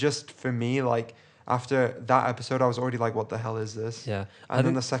 and it was just for me like after that episode I was already like, what the hell is this? Yeah. And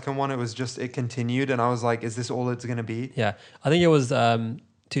then the second one, it continued, and I was like, is this all it's gonna be? Yeah, I think it was to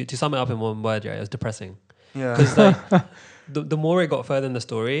sum it up in one word, it was depressing. Yeah, because like the more it got further in the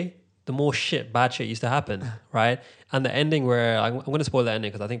story, the more bad shit used to happen, right? And the ending where I'm going to spoil the ending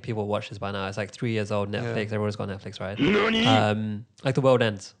because I think people watch this by now. It's like 3 years old, Netflix. Everyone's got Netflix, right? Like the world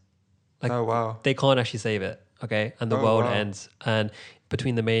ends. Like, oh wow, they can't actually save it, okay? And the world ends. And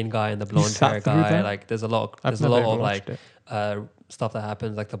between the main guy and the blonde hair guy, like there's a lot of like stuff that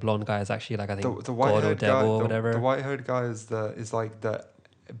happens. Like the blonde guy is actually like I think the God or devil or whatever. The white-haired guy is like the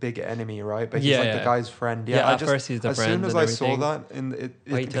big enemy, right? But he's like the guy's friend. Yeah, at first he's the friend. As soon as I saw that, it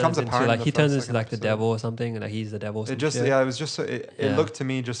becomes apparent. He turns into like the devil or something, and like he's the devil. It just it was just so, it looked to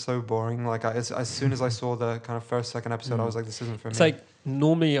me just so boring. Like as soon as I saw the kind of first second episode, I was like, this isn't for me. It's like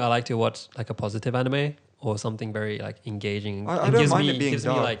normally I like to watch like a positive anime or something very like engaging. I don't mind it being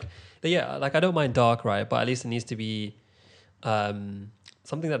dark. Me like, like I don't mind dark, right? But at least it needs to be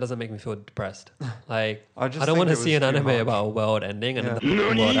something that doesn't make me feel depressed. Like I don't want to see an anime about a world ending and then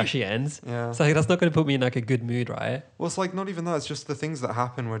the world actually ends. Yeah. So like, that's not going to put me in like a good mood, right? Well, it's like not even that. It's just the things that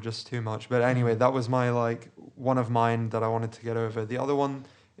happen were just too much. But anyway, that was my like one of mine that I wanted to get over. The other one.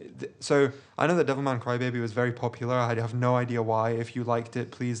 So I know that Devilman Crybaby was very popular. I have no idea why. If you liked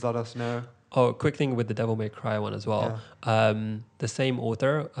it, please let us know. Oh, quick thing with the Devil May Cry one as well. Yeah. The same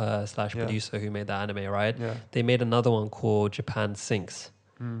author / producer who made the anime, right? Yeah. They made another one called Japan Sinks.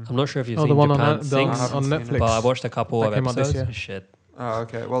 I'm not sure if you've seen the one Japan Sinks on Netflix. But I watched a couple of episodes. Shit. Oh,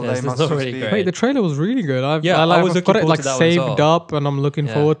 okay. Well, they must not really great. Wait, the trailer was really good. I've got it like saved up, and I'm looking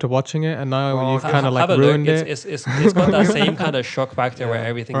forward to watching it. And now you've kind of like ruined it. It's got that same kind of shock factor where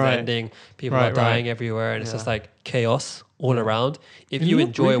everything's ending, people are dying everywhere, and it's just like chaos all around. If you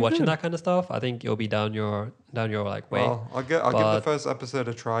enjoy watching that kind of stuff, I think you'll be down your like way. Well, I'll give the first episode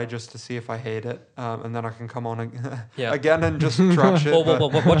a try just to see if I hate it, and then I can come on again and just trash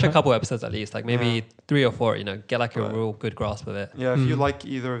it. Watch a couple episodes at least, like maybe 3 or 4. Get like a real good grasp of it. Yeah, if you like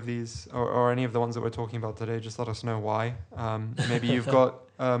either of these or any of the ones that we're talking about today, just let us know why. Maybe you've got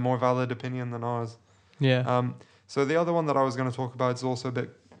a more valid opinion than ours. Yeah. So the other one that I was going to talk about is also a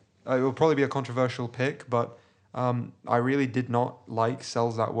bit. It will probably be a controversial pick, but I really did not like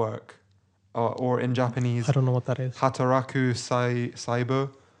Cells at Work. Or in Japanese, I don't know what that is. Hataraku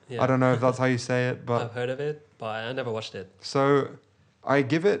Saibo. Yeah. I don't know if that's how you say it, but I've heard of it, but I never watched it. So I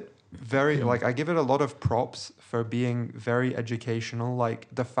give it I give it a lot of props for being very educational. Like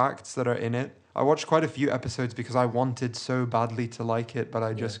the facts that are in it. I watched quite a few episodes because I wanted so badly to like it, but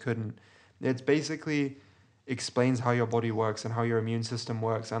I just couldn't. It's basically explains how your body works and how your immune system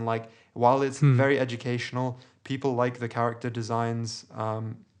works. And like while it's very educational, people like the character designs.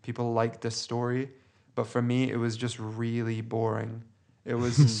 People like this story, but for me, it was just really boring. It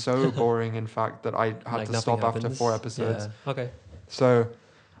was so boring, in fact, that I had to stop after 4 episodes. Yeah. Okay. So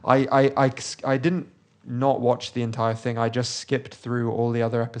I didn't not watch the entire thing. I just skipped through all the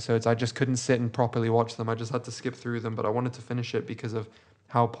other episodes. I just couldn't sit and properly watch them. I just had to skip through them, but I wanted to finish it because of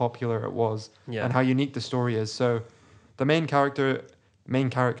how popular it was and how unique the story is. So the main characters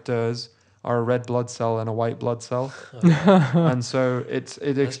are a red blood cell and a white blood cell. And so it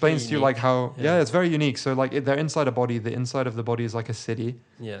explains to you like how it's very unique. So like they're inside a body. The inside of the body is like a city.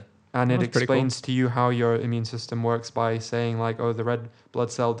 Yeah. And it explains to you how your immune system works by saying like, oh, the red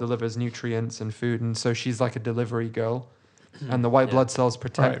blood cell delivers nutrients and food, and so she's like a delivery girl. And the white blood cells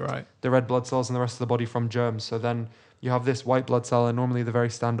protect the red blood cells and the rest of the body from germs. So then you have this white blood cell, and normally they're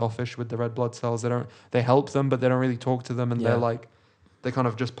very standoffish with the red blood cells. They help them, but they don't really talk to them, and they're like, they kind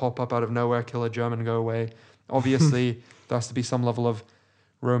of just pop up out of nowhere, kill a germ, and go away. Obviously, there has to be some level of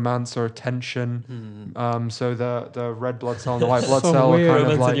romance or tension. So the red blood cell and the white blood cell are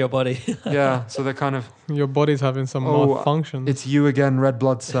kind of like in your body. So they're kind of your body's having some malfunction. It's you again, red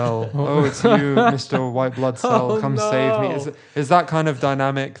blood cell. It's you, Mr. White blood cell. Come save me. Is that kind of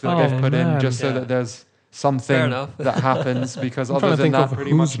dynamic that they've put in just so that there's something that happens? Because other than that,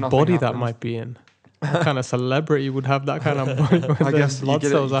 pretty much nothing body happens. That might be in. What kind of celebrity would have that kind of body? I guess you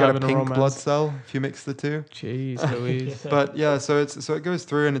get a pink blood cell if you mix the two. Jeez Louise. But yeah, so it goes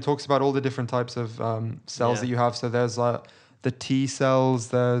through and it talks about all the different types of cells that you have. So there's the T cells.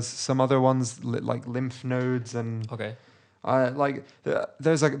 There's some other ones like lymph nodes and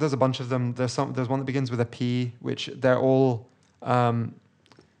there's a bunch of them. There's one that begins with a P, which they're all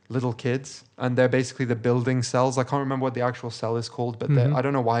little kids, and they're basically the building cells. I can't remember what the actual cell is called, but I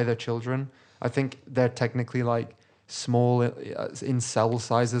don't know why they're children. I think they're technically like small in cell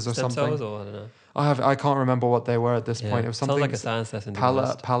sizes or something. Cells or I don't know. I can't remember what they were at this point. It was something sounds like a science lesson.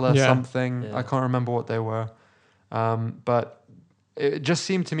 Pala something. Yeah. I can't remember what they were. But it just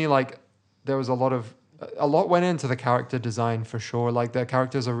seemed to me like there was a lot went into the character design for sure. Like their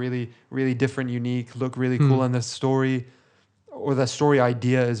characters are really, really different, unique, look really cool, and the story or the story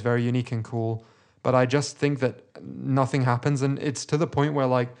idea is very unique and cool. But I just think that nothing happens, and it's to the point where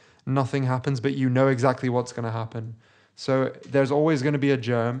like nothing happens, but you know exactly what's going to happen. So there's always going to be a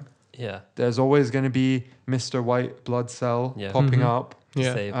germ. Yeah. There's always going to be Mr. White blood cell popping up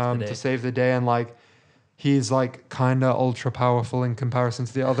to save the day, and like he's like kind of ultra powerful in comparison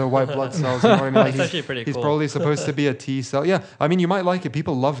to the other white blood cells. You know what I mean? Like That's actually pretty cool. He's probably supposed to be a T cell. Yeah, I mean you might like it.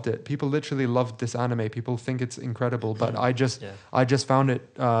 People loved it. People literally loved this anime. People think it's incredible, but I just found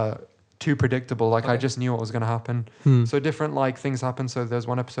it too predictable. Like I just knew what was going to happen. So different like things happen. So there's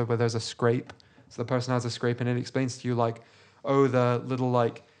one episode where there's a scrape. So the person has a scrape, and it explains to you like, oh, the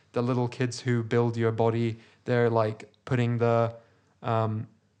little kids who build your body, they're like putting the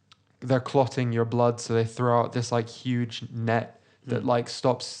they're clotting your blood, so they throw out this like huge net that like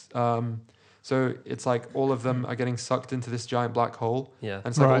stops. So it's like all of them are getting sucked into this giant black hole. Yeah. And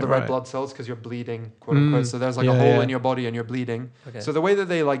it's like all the red blood cells because you're bleeding, quote unquote. So there's like a hole in your body and you're bleeding. Okay. So the way that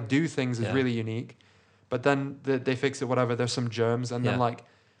they like do things is really unique. But then they fix it, whatever. There's some germs, and then like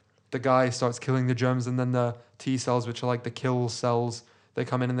the guy starts killing the germs, and then the T cells, which are like the kill cells, they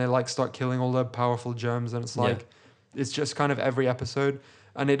come in and they like start killing all the powerful germs. And it's like, it's just kind of every episode.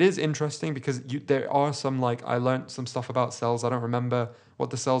 And it is interesting because there are some, like, I learned some stuff about cells. I don't remember what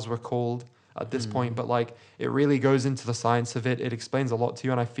the cells were called at this point, but like it really goes into the science of it. It explains a lot to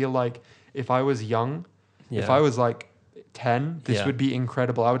you. And I feel like if I was young, if I was like 10, this would be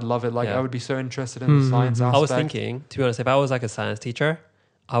incredible. I would love it. Like I would be so interested in the science aspect. I was thinking, to be honest, if I was like a science teacher,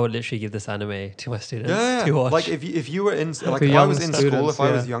 I would literally give this anime to my students to watch. Like if you were in, like if I was in school, if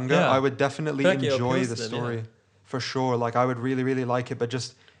I was younger, I would definitely enjoy the story for sure. Like I would really, really like it. But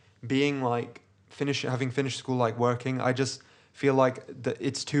just being like having finished school, like working, I just feel like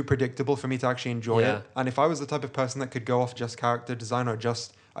it's too predictable for me to actually enjoy it. And if I was the type of person that could go off just character design or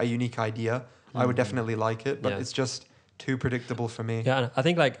just a unique idea, I would definitely like it. But it's just too predictable for me. Yeah, I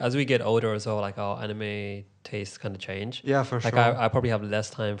think like as we get older as well, like our anime tastes kind of change. Yeah, for sure. Like I probably have less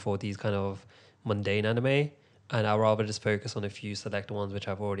time for these kind of mundane anime, and I'd rather just focus on a few select ones which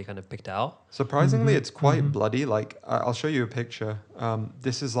I've already kind of picked out. Surprisingly, it's quite bloody. Like I'll show you a picture.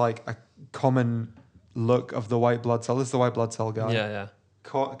 This is like a common look of the white blood cell. This is the white blood cell guy. Yeah.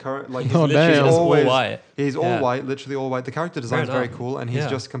 Like he's literally all white. He's all white, literally all white. The character design is very cool, and he's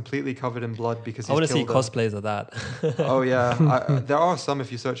just completely covered in blood because he's I want to see cosplays of that. Oh yeah, there are some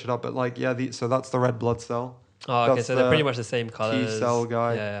if you search it up, but like so that's the red blood cell. Oh, okay, so they're pretty much the same colors. T cell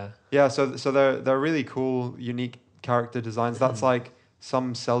guy. Yeah. So they're really cool, unique character designs. That's like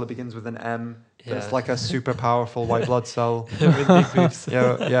some cell that begins with an M. It's like a super powerful white blood cell. With big boobs.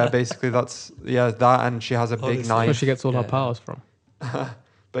 Yeah. Basically, that's that, and she has a big knife. Where she gets all her powers from.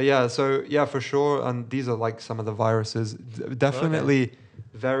 But for sure. And these are like some of the viruses. Definitely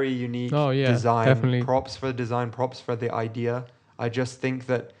very unique design. Definitely. Props for the design, props for the idea. I just think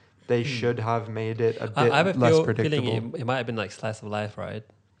that they should have made it a bit I have a less predictable. feeling it might have been like slice of life, right?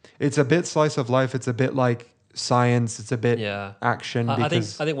 It's a bit slice of life. It's a bit like science. It's a bit action. I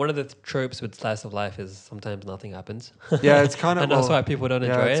think one of the tropes with slice of life is sometimes nothing happens. Yeah, it's kind of and that's why people don't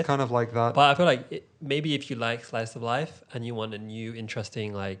enjoy it. It's kind of like that. But I feel like maybe if you like slice of life and you want a new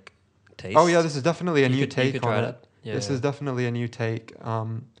interesting like taste. Oh yeah, this is definitely a new take on it. This is definitely a new take.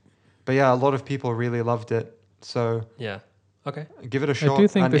 But yeah, a lot of people really loved it. So yeah. Okay. Give it a shot. I do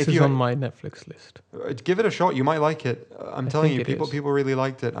think this is on my Netflix list. Give it a shot. You might like it. I'm telling you, people really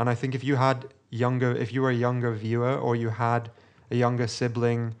liked it. And I think if you were a younger viewer or you had a younger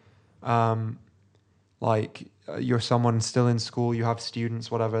sibling, like you're someone still in school, you have students,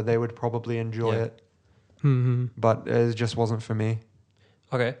 whatever, they would probably enjoy it. Mm-hmm. But it just wasn't for me.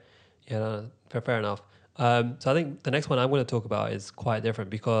 Okay. Yeah, no, fair enough. So I think the next one I'm going to talk about is quite different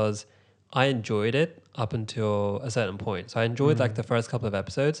because I enjoyed it up until a certain point. So I enjoyed like the first couple of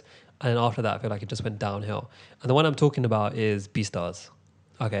episodes, and then after that I feel like it just went downhill. And the one I'm talking about is Beastars.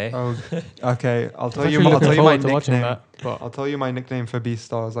 Okay. Oh, okay. I'll tell you my nickname. I'll tell you my nickname for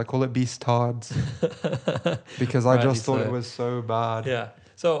Beastars. I call it Beastards because I just thought it was so bad. Yeah.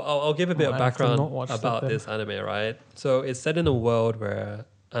 So I'll give a bit of background about this anime, right? So it's set in a world where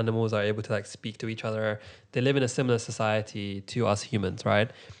animals are able to like speak to each other. They live in a similar society to us humans, right?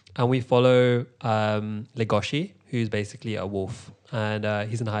 And we follow Legoshi, who's basically a wolf, and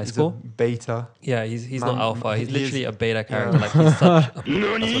he's in high school. He's a beta. Yeah, he's not alpha. He's literally a beta character. Like he's such a, that's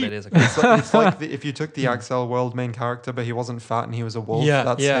what it is. Okay. It's like if you took the Axel World main character, but he wasn't fat and he was a wolf.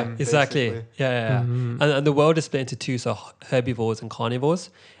 That's him, exactly. Basically. Yeah. Mm-hmm. And the world is split into two, so herbivores and carnivores.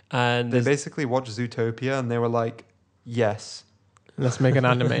 And they basically watched Zootopia and they were like, yes. Let's make an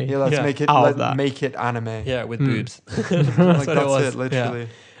anime. Let's make it anime. Yeah, with boobs. That's it, literally. Yeah.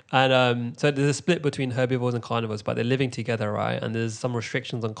 And so there's a split between herbivores and carnivores, but they're living together, right? And there's some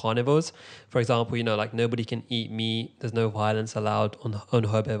restrictions on carnivores. For example, like nobody can eat meat. There's no violence allowed on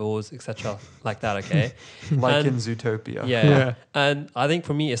herbivores, etc. Like that, okay? In Zootopia. Yeah. And I think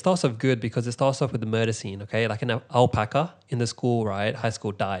for me, it starts off good because it starts off with the murder scene, okay? Like an alpaca in the school, right? High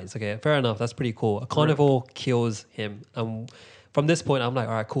school dies, okay? Fair enough. That's pretty cool. A carnivore kills him. And from this point, I'm like,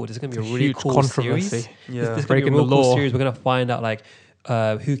 all right, cool. This is going to be a really cool series. Yeah. This is going to be a real cool series. We're going to find out, like,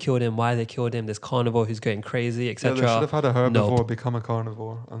 who killed him, why they killed him, this carnivore who's going crazy, etc. Yeah, they should have had a herbivore become a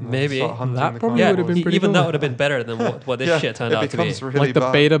carnivore. And maybe that probably would have been pretty even cool. that would have been better than what this shit turned out to be. Really like the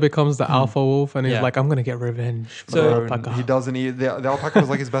bad. beta becomes the alpha wolf, and he's like, I'm gonna get revenge. For the alpaca. He doesn't. The alpaca was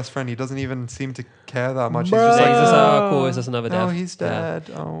like his best friend. He doesn't even seem to care that much. He's just like, cool, it's just another death. Oh, he's dead.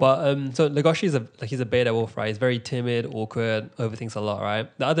 Yeah. Oh. But so Legoshi he's a beta wolf, right? He's very timid, awkward, overthinks a lot, right?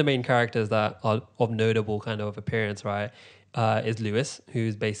 The other main characters that are of notable kind of appearance, right? Is Lewis,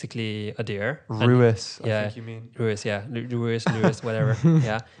 who's basically a deer. Ruis, I think you mean. Ruis, yeah. Lewis, whatever.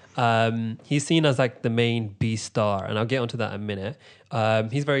 Yeah. He's seen as like the main beast star, and I'll get onto that in a minute.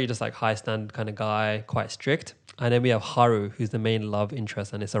 He's very just like high standard kind of guy, quite strict. And then we have Haru, who's the main love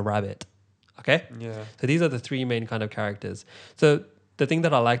interest, and it's a rabbit. Okay? Yeah. So these are the three main kind of characters. So the thing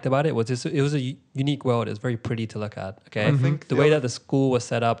that I liked about it was it was a unique world. It's very pretty to look at. Okay, I think the way that the school was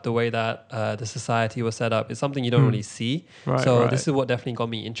set up, the way that the society was set up, is something you don't really see. Right, this is what definitely got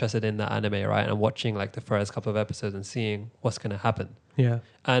me interested in the anime, right? And watching like the first couple of episodes and seeing what's going to happen. Yeah,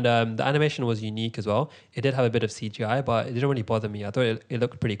 and the animation was unique as well. It did have a bit of CGI, but it didn't really bother me. I thought it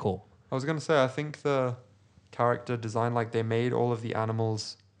looked pretty cool. I was gonna say, I think the character design, like they made all of the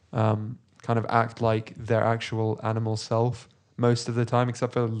animals kind of act like their actual animal self most of the time,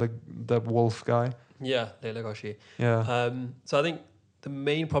 except for the wolf guy. Yeah, Legoshi. Yeah. So I think the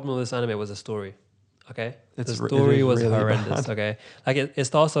main problem with this anime was the story. Okay, the story was really horrendous. Bad. Okay, like it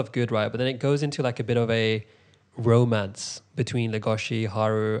starts off good, right, but then it goes into like a bit of a romance between Legoshi,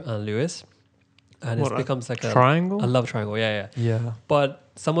 Haru, and Lewis, and it becomes like a triangle, a love triangle. Yeah. But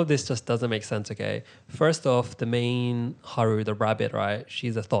some of this just doesn't make sense. Okay, first off, the main Haru, the rabbit, right?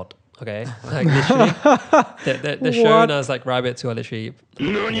 She's a thought. Okay, like literally, they're shown as like rabbits who are literally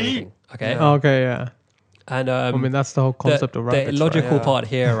anything. Okay. Yeah. Okay. Yeah. And I mean, that's the whole concept of rabbits. The logical right? part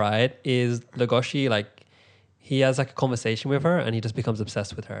here, right, is Legoshi, like, he has like a conversation with her and he just becomes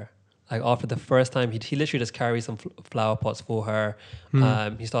obsessed with her. Like after the first time, he literally just carries some flower pots for her.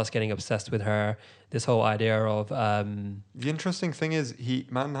 He starts getting obsessed with her. This whole idea of... the interesting thing is,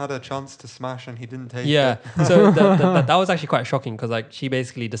 man had a chance to smash and he didn't take it. Yeah, so that was actually quite shocking because like she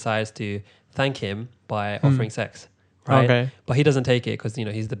basically decides to thank him by offering sex, right? Okay. But he doesn't take it because, you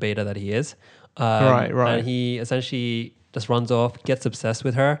know, he's the beta that he is. Right. And he essentially just runs off, gets obsessed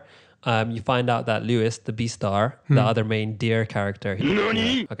with her. You find out that Lewis, the Beastar, the other main deer character,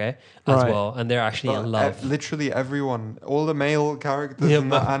 as well, and they're actually in love. Literally everyone, all the male characters in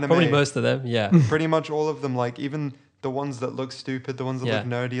the anime, probably most of them, pretty much all of them. Like even the ones that look stupid, the ones that look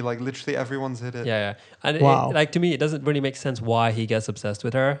nerdy, like literally everyone's hit it. Yeah. And like to me, it doesn't really make sense why he gets obsessed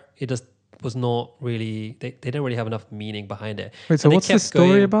with her. It just was not really. They didn't really have enough meaning behind it. Wait, so what's the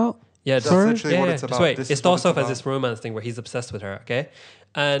story about? Yeah, that's literally what it's about. Just wait. It starts off as this romance thing where he's obsessed with her, okay?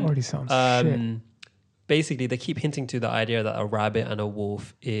 And already sounds shit. Basically, they keep hinting to the idea that a rabbit and a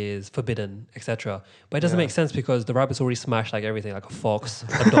wolf is forbidden, etc. But it doesn't make sense because the rabbit's already smashed like everything, like a fox,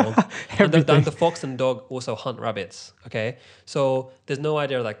 a dog. and the fox and dog also hunt rabbits, okay? So there's no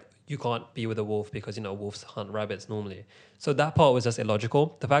idea like you can't be with a wolf because, you know, wolves hunt rabbits normally. So that part was just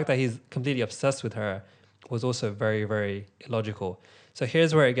illogical. The fact that he's completely obsessed with her was also very, very illogical. So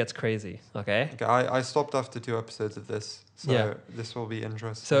here's where it gets crazy, okay? I stopped after 2 episodes of this, so this will be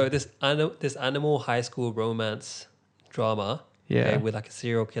interesting. So this animal high school romance drama, okay, with like a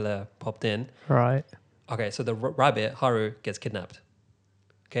serial killer popped in. Right. Okay, so the rabbit, Haru, gets kidnapped.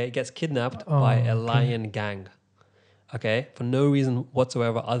 Okay, it gets kidnapped by a lion gang. Okay, for no reason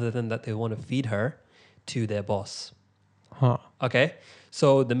whatsoever other than that they want to feed her to their boss. Huh. Okay,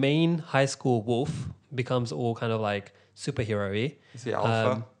 so the main high school wolf becomes all kind of like superhero-y. Is he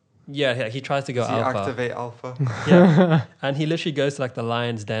alpha? Yeah, he tries to go alpha. Does he activate alpha? Yeah. And he literally goes to like the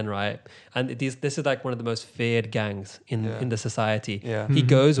lion's den, right? And this is like one of the most feared gangs in the society. Yeah. He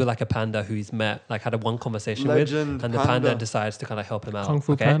goes with like a panda who he's met, like had one conversation with, and the panda decides to kind of help him out. Kung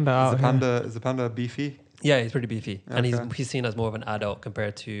Fu Panda. Is the panda beefy? Yeah, he's pretty beefy. Okay. And he's seen as more of an adult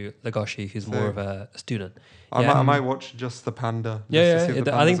compared to Legoshi, who's more of a student. I might watch just the panda. Yeah.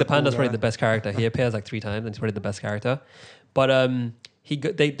 I think the panda's probably the best character. He appears like 3 times and he's probably the best character. But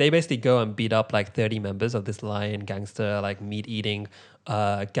they basically go and beat up like 30 members of this lion gangster, like meat-eating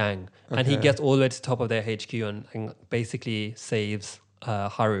gang. Okay. And he gets all the way to the top of their HQ and basically saves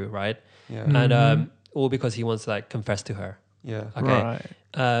Haru, right? Yeah. And all because he wants to like confess to her. Yeah. Okay.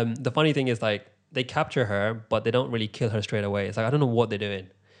 Right. The funny thing is like, they capture her, but they don't really kill her straight away. It's like, I don't know what they're doing.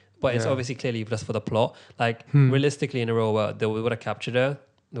 But it's obviously clearly just for the plot. Like, realistically, in a real world, they would have captured her,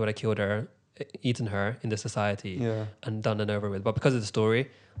 they would have killed her, eaten her in the society, and done it over with. But because of the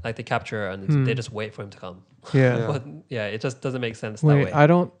story, like, they capture her and they just wait for him to come. Yeah. But, it just doesn't make sense that way. I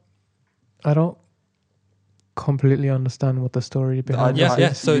don't completely understand what the story behind this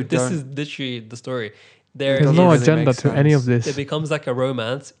is. So this is literally the story. There's no really agenda to any of this. It becomes like a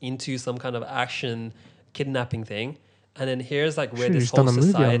romance into some kind of action kidnapping thing. And then here's like where this whole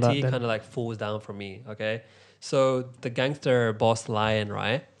society kind of like falls down for me, okay? So the gangster boss Lion,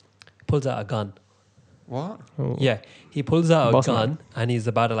 right, pulls out a gun. What? Oh. Yeah, he pulls out a gun and he's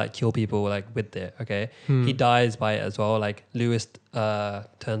about to like kill people like with it, okay? He dies by it as well. Like Lewis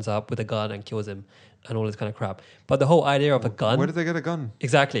turns up with a gun and kills him and all this kind of crap. But the whole idea of a gun... Where did they get a gun?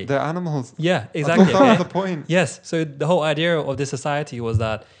 Exactly. They're animals. Yeah, exactly. That was the point. Yes, so the whole idea of this society was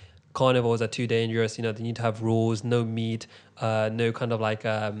that carnivores are too dangerous. You know, they need to have rules, no meat, no kind of like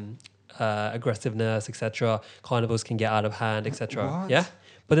aggressiveness, etc. Carnivores can get out of hand, etc. Yeah,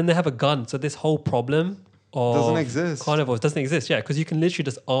 but then they have a gun. So this whole problem of doesn't exist. Carnivores doesn't exist. Yeah, because you can literally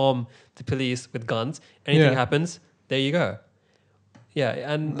just arm the police with guns. Anything happens, there you go. Yeah,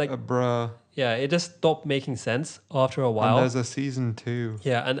 and like bruh. Yeah, it just stopped making sense after a while. And there's a season 2.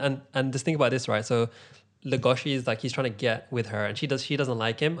 Yeah, and just think about this, right? So Legoshi is like, he's trying to get with her and she doesn't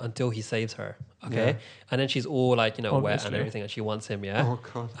like him until he saves her. Okay. Yeah. And then she's all like, you know, wet and everything and she wants him, yeah. Oh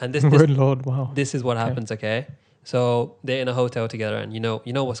god. And this Lord, wow. This is what happens, okay? So they're in a hotel together and you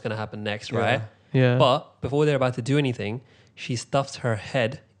know what's gonna happen next, right? Yeah. But before they're about to do anything, she stuffs her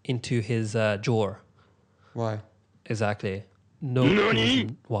head into his jaw. Why? Exactly. No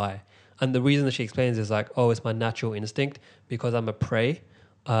reason why. And the reason that she explains is like, oh, it's my natural instinct because I'm a prey.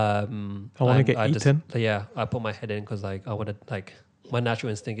 I want to get eaten. I put my head in because like I want to like my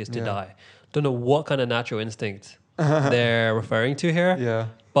natural instinct is to die. Don't know what kind of natural instinct they're referring to here. Yeah.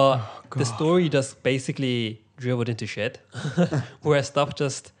 But the story just basically dribbled into shit, where stuff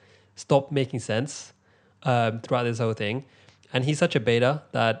just stopped making sense throughout this whole thing. And he's such a beta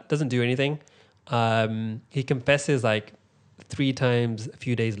that doesn't do anything. He confesses like 3 times a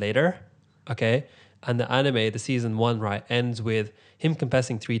few days later. Okay. And the anime, the season 1, right, ends with him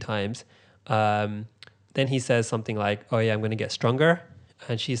confessing 3 times. Then he says something like, oh yeah, I'm going to get stronger.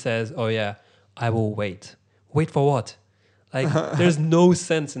 And she says, oh yeah, I will wait. Wait for what? Like, there's no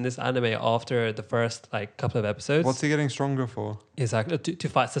sense in this anime after the first like couple of episodes. What's he getting stronger for? Exactly. To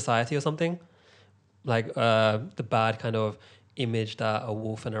fight society or something. Like the bad kind of image that a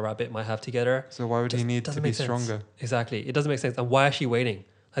wolf and a rabbit might have together. So why would he need to be stronger? Exactly. It doesn't make sense. And why is she waiting?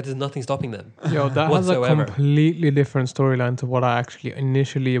 Like, there's nothing stopping them. Yo, that has a completely different storyline to what I actually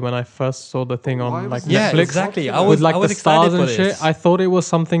initially, when I first saw the thing on like Netflix. Yeah, exactly. I was the excited stars for and this. shit. I thought it was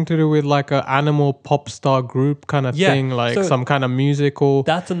something to do with like an animal pop star group kind of thing, like so some kind of musical.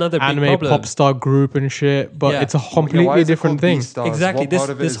 That's another big anime problem. pop star group and shit. But it's a completely different thing. Exactly.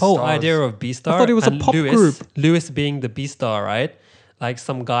 This whole idea of B-star. I thought it was a pop group. Lewis being the B-star, right? Like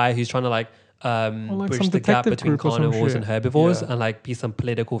some guy who's trying to like bridge the gap between carnivores and herbivores and like be some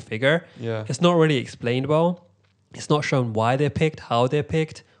political figure. Yeah. It's not really explained well. It's not shown why they're picked, how they're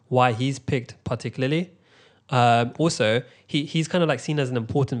picked, why he's picked particularly. Also, he's kind of like seen as an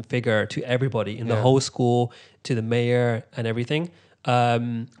important figure to everybody in the whole school, to the mayor and everything.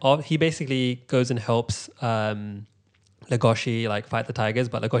 He basically goes and helps Legoshi like fight the tigers,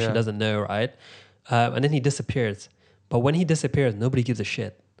 but Legoshi doesn't know, right? And then he disappears. But when he disappears, nobody gives a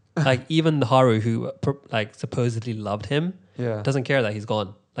shit. Like even Haru, who like supposedly loved him, doesn't care that he's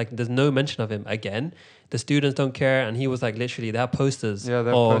gone. Like there's no mention of him again. The students don't care, and he was like literally, they have posters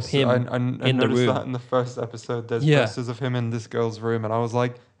of him I in the room. That in the first episode, there's posters of him in this girl's room, and I was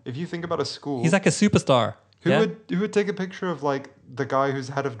like, if you think about a school, he's like a superstar. Who would take a picture of like the guy who's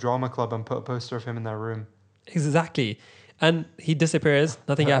head of drama club and put a poster of him in their room? Exactly. And he disappears.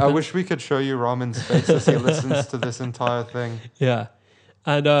 Nothing happens. I wish we could show you Ramen's face as he listens to this entire thing. Yeah.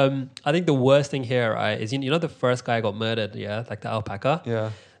 And I think the worst thing here, right, is you know the first guy got murdered, like the alpaca?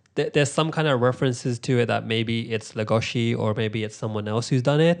 Yeah. There's some kind of references to it that maybe it's Legoshi or maybe it's someone else who's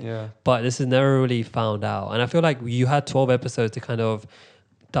done it. Yeah. But this is never really found out. And I feel like you had 12 episodes to kind of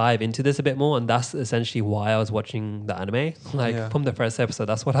dive into this a bit more, and that's essentially why I was watching the anime. Like from the first episode,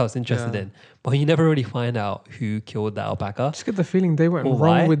 that's what I was interested in. But you never really find out who killed the alpaca. I just get the feeling they went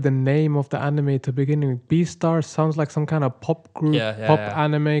wrong with the name of the anime to begin with. Beastar sounds like some kind of pop group,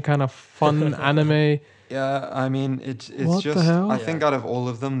 anime, kind of fun anime. Yeah, I mean, it's what just, the hell? I think out of all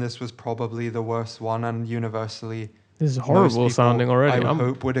of them, this was probably the worst one, and universally, this is horrible sounding already. I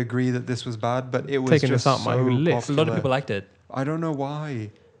hope would agree that this was bad, but it was taking just this out my list. A lot of people liked it. I don't know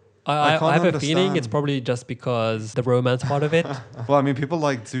why. I have a feeling it's probably just because the romance part of it. Well, I mean, people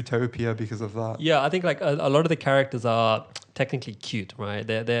like Zootopia because of that. Yeah, I think like a lot of the characters are technically cute, right?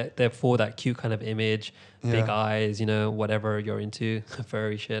 They're for that cute kind of image, big eyes, whatever you're into,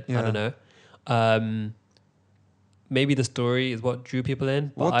 furry shit. I don't know. maybe the story is what drew people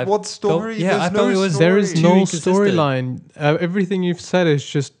in. But what story? I felt it was there is too no inconsistent. storyline. Everything you've said is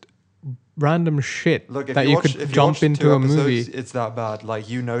just random shit that you could jump into a movie. It's that bad. Like,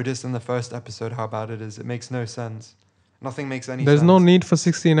 you notice in the first episode how bad it is. It makes no sense. Nothing makes any sense. There's no need for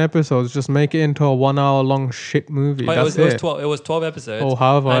 16 episodes. Just make it into a 1 hour long shit movie. That's it was 12 episodes. Oh,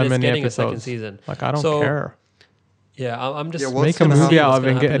 however and many it's getting episodes. a second season. Like, I don't care. Yeah, I'm just make a movie out of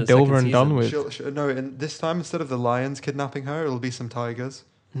it and get it over and done with. No, and this time instead of the lions kidnapping her, it'll be some tigers.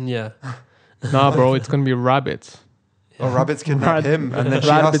 Yeah. Nah, bro, it's gonna be rabbits. Or rabbits kidnap him, and then she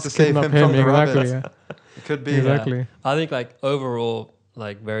has to save him from the rabbits. Yeah. It could be. Exactly. Yeah. I think like overall,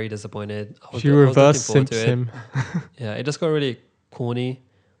 like very disappointed. She reverse simps him. Yeah, it just got really corny.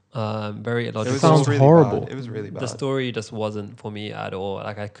 Very illogical. It sounds really horrible. Bad. It was really bad. The story just wasn't for me at all.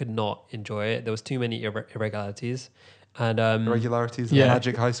 Like I could not enjoy it. There was too many irregularities. And irregularities in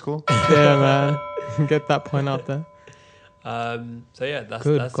Magic High School. Yeah, man. Get that point out there. So yeah, that's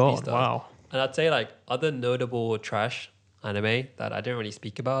God, Beastars. wow. And I'd say like other notable trash anime that I didn't really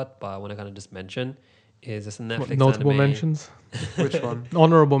speak about, but I want to kind of just mention is this Netflix notable anime. mentions. Which one?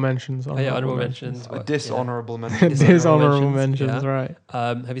 Honorable mentions. Honorable mentions. Dishonorable mentions. Dishonorable mentions, right.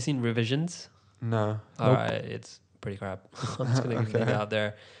 Have you seen Revisions? No. All right, it's pretty crap. I'm just going to leave it out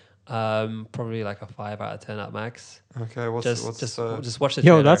there. Probably like a 5 out of 10 at max. Okay, just watch the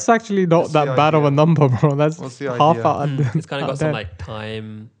trailer. Yo, that's actually not that bad of a number, bro. That's half out. It's kind of got some like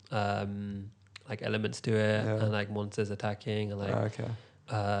time like elements to it, and like monsters attacking, and like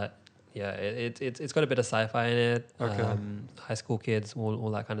it's got a bit of sci-fi in it. High school kids,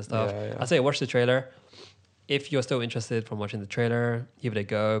 all that kind of stuff. I'd say watch the trailer. If you're still interested from watching the trailer, give it a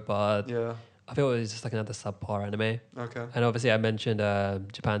go. But I feel it was just like another subpar anime. Okay. And obviously I mentioned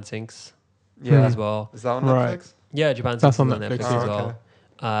Japan Sinks as well. Is that on Netflix? Right. Yeah, Japan Sinks is on Netflix as well.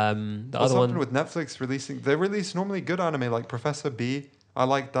 The other one with Netflix releasing, they release normally good anime like Professor B. I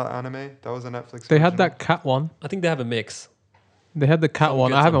liked that anime. That was a Netflix. They had that cat one. I think they have a mix. They had the cat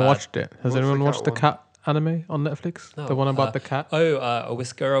one. I haven't watched it. Has What's anyone the watched the cat anime on Netflix? No, the one about the cat? A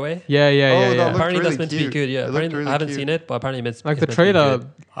Whisker Away? Yeah. Apparently really that's meant to be good. Yeah, apparently I haven't seen it, but apparently it's like the trailer.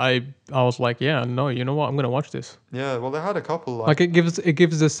 I was like, yeah, no, you know what? I'm gonna watch this. Yeah, well, they had a couple. Like it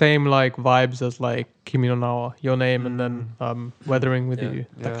gives the same like vibes as like Kimi no Na wa, Your Name, and then Weathering with You,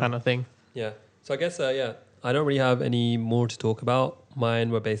 that kind of thing. Yeah. So I guess I don't really have any more to talk about. Mine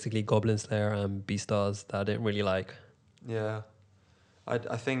were basically Goblin Slayer and Beastars that I didn't really like. Yeah, I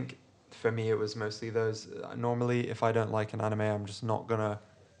think for me it was mostly those. Normally, if I don't like an anime, I'm just not gonna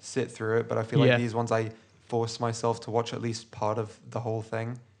sit through it. But I feel like these ones, I force myself to watch at least part of the whole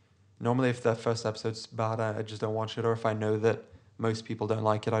thing. Normally, if the first episode's bad, I just don't watch it. Or if I know that most people don't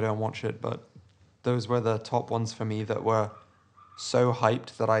like it, I don't watch it. But those were the top ones for me that were so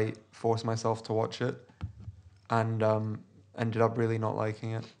hyped that I forced myself to watch it, and ended up really not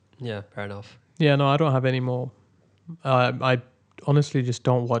liking it. Yeah, fair enough. Yeah, no, I don't have any more. I honestly just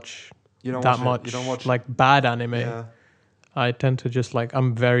don't watch that much. You don't watch like bad anime. Yeah. I tend to just like,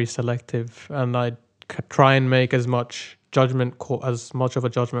 I'm very selective, and I try and make as much of a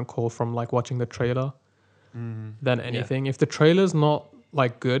judgment call from like watching the trailer than anything. If the trailer's not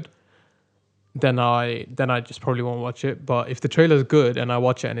like good, then I just probably won't watch it. But if the trailer's good and I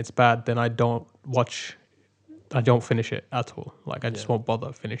watch it and it's bad, then I don't finish it at all. Like I just won't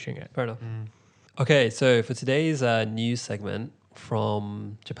bother finishing it. Fair enough. Okay, so for today's news segment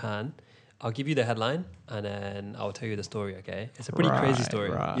from Japan, I'll give you the headline and then I'll tell you the story, okay? It's a pretty crazy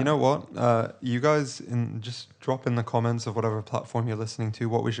story. Right. You know what? You guys just drop in the comments of whatever platform you're listening to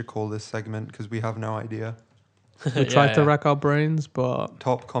what we should call this segment, because we have no idea. We tried to rack our brains, but...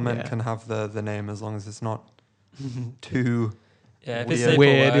 Top comment can have the name as long as it's not too if it's safe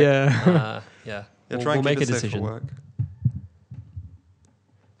weird. For work, We'll make a decision. Work.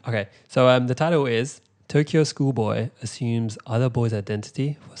 Okay, so the title is Tokyo Schoolboy Assumes Other Boy's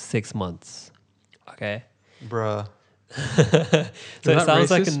Identity for 6 months. Okay. Bruh. So it sounds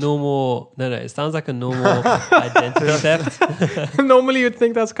like a normal... No, it sounds like a normal identity theft. Normally you'd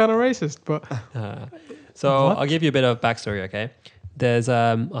think that's kind of racist, but... So I'll give you a bit of backstory, okay? There's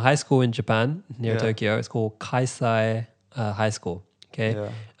a high school in Japan near Tokyo. It's called Kaisai High School, okay? Yeah.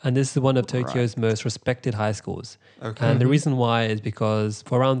 And this is one of Tokyo's most respected high schools. Okay. And the reason why is because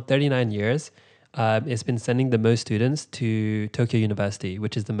for around 39 years, it's been sending the most students to Tokyo University,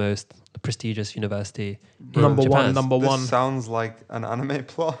 which is the most prestigious university in Japan. Number one. This sounds like an anime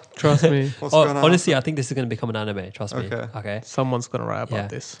plot. Trust me. What's going on? Honestly, I think this is going to become an anime. Trust me. Okay. Someone's going to write about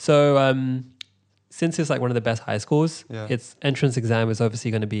this. So since it's like one of the best high schools, its entrance exam is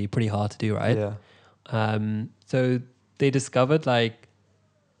obviously going to be pretty hard to do, right? Yeah. So they discovered like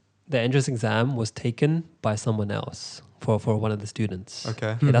the entrance exam was taken by someone else for one of the students.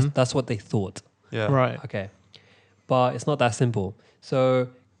 Okay. That's what they thought. Yeah. Right. Okay. But it's not that simple. So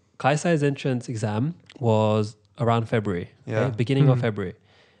Kaisai's entrance exam was around February, Yeah. beginning of February.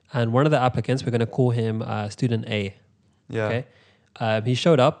 And one of the applicants, we're going to call him student A. Yeah. Okay. He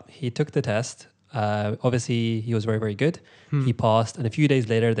showed up, he took the test. Obviously, he was very, very good. He passed. And a few days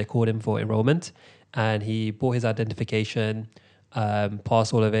later, they called him for enrollment. And he bought his identification,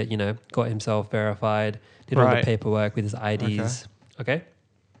 passed all of it, got himself verified, did all the paperwork with his IDs. Okay.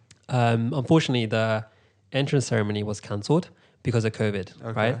 Unfortunately, the entrance ceremony was cancelled because of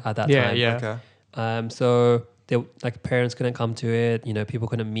COVID, right? At that time. Yeah. Okay. So they, parents couldn't come to it. People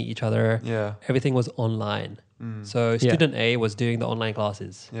couldn't meet each other. Yeah. Everything was online. So student A was doing the online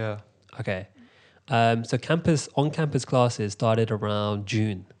classes. Yeah. Okay. So on-campus classes started around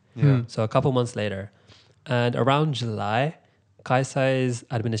June. Yeah. So a couple months later. And around July, Kaisai's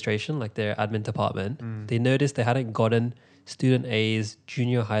administration, like their admin department, they noticed they hadn't gotten student A's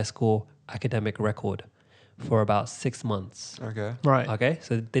junior high school academic record for about 6 months. Okay. Right. Okay.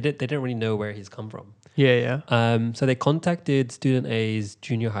 So they didn't really know where he's come from. Yeah. So they contacted student A's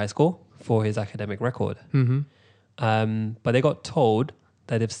junior high school for his academic record. But they got told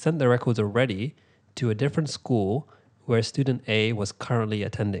that they've sent the records already to a different school where student A was currently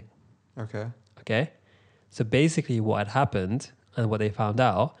attending. Okay. So basically what had happened and what they found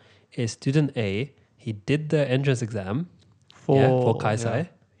out is student A, he did the entrance exam for Kaisai.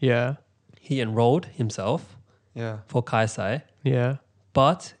 Yeah. He enrolled himself for Kaisai. Yeah.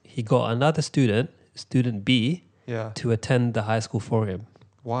 But he got another student B, Yeah. to attend the high school for him.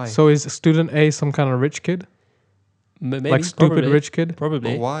 Why? So is student A some kind of rich kid? Maybe, Like stupid probably, rich kid?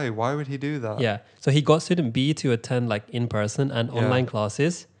 Probably. But why? Why would he do that? Yeah. So he got student B to attend like in person and online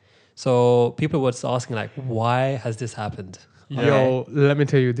classes. So people were just asking like, why has this happened? Yo, let me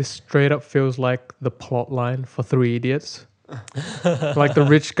tell you, this straight up feels like the plot line for 3 Idiots. Like the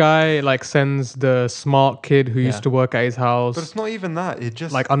rich guy sends the smart kid who used to work at his house. But it's not even that. It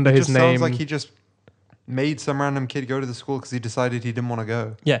just under it his just name. sounds like he just made some random kid go to the school because he decided he didn't want to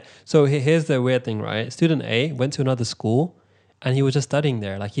go. Yeah. So here's the weird thing, right? Student A went to another school and he was just studying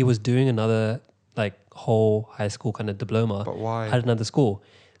there. Like he was doing another whole high school kind of diploma. But why? At another school.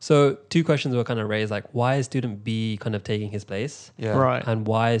 So 2 questions were kind of raised, like why is student B kind of taking his place? Yeah. Right. And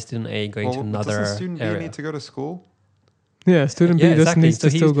why is student A going to another doesn't student area? B need to go to school? Yeah, student B just needs to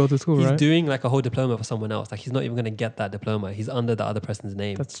still go to school, he's right? doing like a whole diploma for someone else. Like he's not even going to get that diploma. He's under the other person's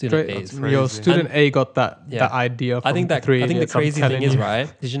name. That's student straight. A's. Yo, student A got that idea from I think the 3 Idiots, crazy I'm thing telling is, you.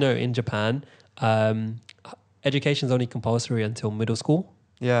 right? Did you know in Japan, education is only compulsory until middle school,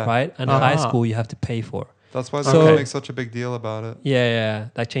 Yeah. right? And high school you have to pay for. That's why So- they make such a big deal about it. Yeah,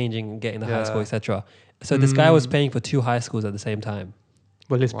 like changing, getting the high school, Yeah. etc. So this guy was paying for 2 high schools at the same time.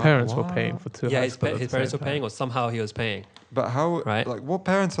 Well, his What? parents were paying for 2 Yeah, high his schools at the parents same were paying, time. or somehow he was paying. But how? Right. Like, what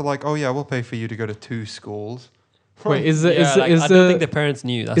parents are like? Oh yeah, we'll pay for you to go to 2 schools. Wait, is I don't think the parents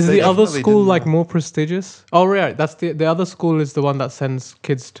knew. That's is the the thing. other definitely school didn't know. more prestigious? Oh, right. That's the other school is the one that sends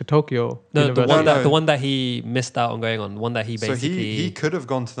kids to Tokyo No, University. No. the one that he missed out on going on, one that he So basically. he could have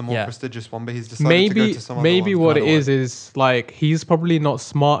gone to the more Yeah. prestigious one, but he's decided to go Maybe to some other maybe one. what it Another is he's probably not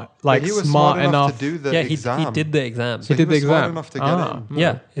smart, But he was smart enough enough. to do the yeah, exam. he did the exam. So He did the was smart exam. enough to get in.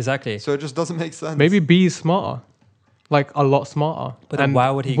 Yeah, exactly. So it just doesn't make sense. Maybe B is smarter, a lot smarter. But then and why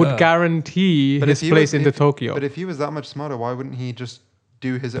would he would go? guarantee But his if he place was- into if- Tokyo. But if he was that much smarter, why wouldn't he just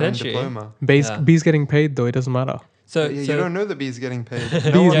do his own Potentially. diploma? Yeah. B's getting paid though. It doesn't matter. So, you so don't know that B's getting paid. B's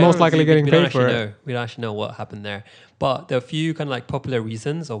No one most knows. likely getting we don't paid for actually it. know. We don't actually know what happened there. But there are a few kind of popular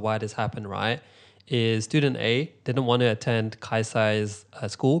reasons of why this happened, right? Is student A didn't want to attend Kaisai's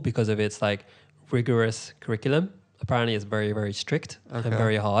school because of its rigorous curriculum. Apparently it's very, very strict and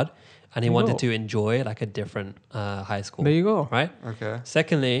very hard. And he There you wanted go. to enjoy a different high school. There you go. Right? Okay.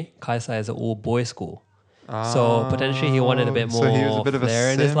 Secondly, Kaisai is an all-boys school. So potentially he wanted a bit more So he was a bit of a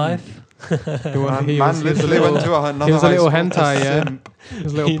flair in his simp. life. He Man was a literally little- went to another he was a high little school to hentai, yeah. simp. He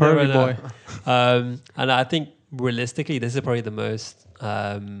was a little You never pervy know. boy. And I think realistically, this is probably the most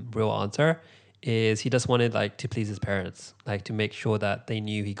real answer. Is he just wanted to please his parents, to make sure that they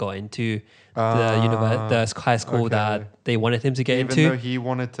knew he got into the high school that they wanted him to get Even into. though he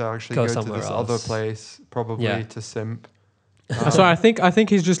wanted to actually Go go to somewhere this else. other place, probably Yeah. to simp. So I think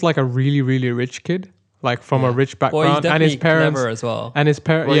he's just a really really rich kid, from a rich Well, he's background, and definitely his parents clever as well. and his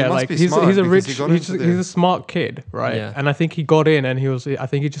parents. Well, he yeah, must be he's smart a because rich he got he's into a the- smart kid, right? Yeah. And I think he got in, and I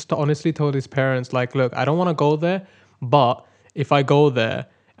think he just honestly told his parents look, I don't want to go there, but if I go there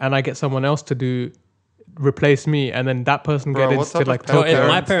and I get someone else to replace me, and then that person Bro, gets what into type of So Tokyo. if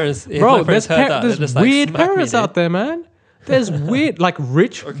my parents, Bro, heard that, there's they're just weird smack me, parents dude. out there, man. There's weird, like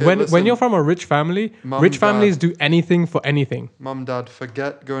rich. Okay, when you're from a rich family, rich families do anything for anything. Mum, Dad,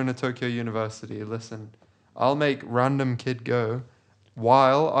 forget going to Tokyo University. Listen, I'll make random kid go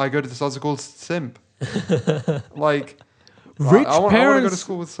while I go to this other school simp. Like, rich I want to go to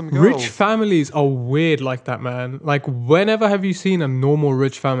school with some girls. Rich families are weird like that, man. Like, whenever have you seen a normal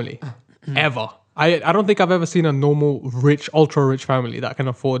rich family? Ever. I don't think I've ever seen a normal rich, ultra rich family that can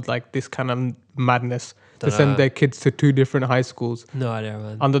afford like this kind of madness to send their kids to 2 different high schools. No idea,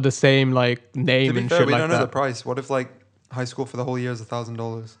 man. Under the same like name and shit like that. We don't know the price. What if like high school for the whole year is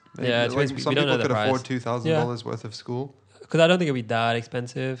 $1,000? Yeah, like, some people could afford $2,000 worth of school. Because I don't think it'd be that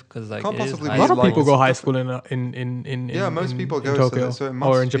expensive. Because like, Can't possibly a lot of people go high school in most people go Tokyo, so it must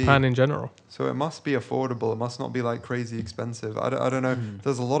or in Japan in general. So it must be affordable. It must not be like crazy expensive. I don't know.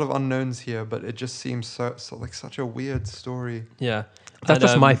 There's a lot of unknowns here, but it just seems so like such a weird story. Yeah, that's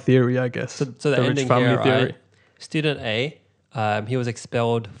just my theory, I guess. So the ending family here, theory. Right? Student A, he was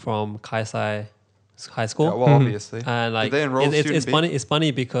expelled from Kaisai High School. Yeah, well, obviously, and like did they enroll it's funny. It's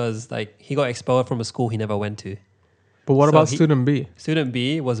funny because like he got expelled from a school he never went to. But what about student B? Student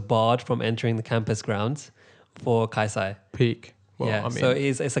B was barred from entering the campus grounds for Kaisai. Peak. Well, yeah, I mean, so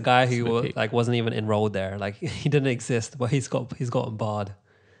it's a guy who wasn't even enrolled there. Like he didn't exist, but he's gotten barred.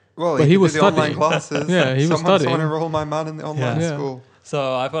 Well, but he was studying online classes. Yeah, he was studying. Someone enroll my man in the online school.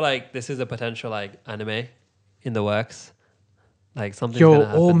 So I feel like this is a potential like anime in the works. Like something's gonna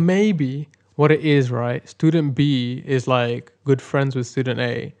happen. Or maybe what it is, right? Student B is like good friends with student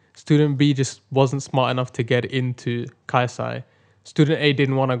A. Student B just wasn't smart enough to get into Kaisai. Student A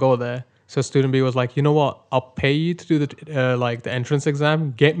didn't want to go there. So student B was like, you know what? I'll pay you to do the entrance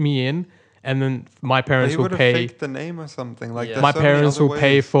exam, get me in, and then my parents will pay. Faked the name or something. Like my parents will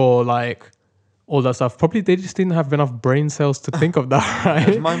pay for like all that stuff. Probably they just didn't have enough brain cells to think of that,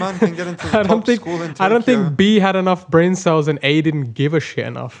 right? My man can get into the top school in Tokyo. I don't think B had enough brain cells and A didn't give a shit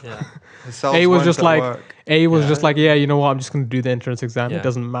enough. Yeah. A was just like just like, yeah, you know what? I'm just going to do the entrance exam. Yeah. It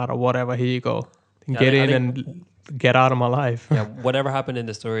doesn't matter. Whatever. Here you go. Get in and get out of my life. Yeah, whatever happened in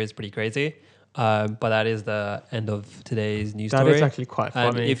the story is pretty crazy. But that is the end of today's news story. That is actually quite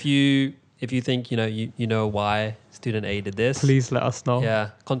funny. And if you think you know why student A did this, please let us know.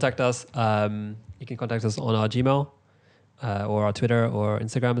 Yeah, contact us. You can contact us on our Gmail or our Twitter or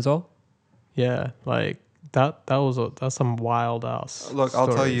Instagram as well. Yeah, like that's some wild ass. Look, stories.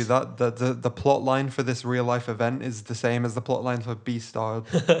 I'll tell you that the plot line for this real life event is the same as the plot line for Beastars.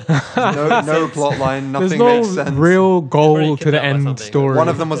 no plot line, nothing makes sense. There's no real goal to the end story. One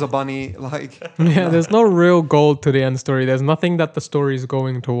of them was a bunny, like yeah. There's no real goal to the end story. There's nothing that the story is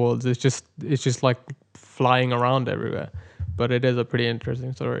going towards. It's just like flying around everywhere. But it is a pretty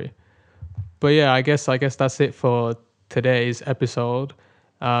interesting story. But yeah, I guess that's it for today's episode.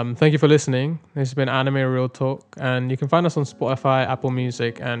 Thank you for listening. This has been Anime Real Talk, and you can find us on Spotify, Apple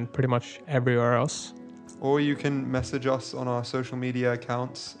Music, and pretty much everywhere else. Or you can message us on our social media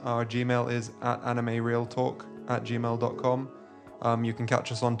accounts. Our Gmail is @animerealtalk@gmail.com. You can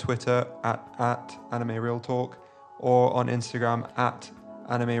catch us on Twitter at Anime Real Talk, or on Instagram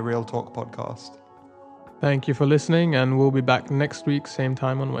 @Anime Real Talk Podcast. Thank you for listening, and we'll be back next week, same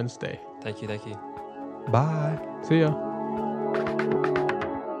time on Wednesday. Thank you. Bye. See ya.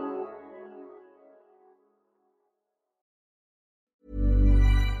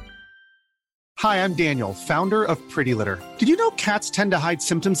 Hi, I'm Daniel, founder of Pretty Litter. Did you know cats tend to hide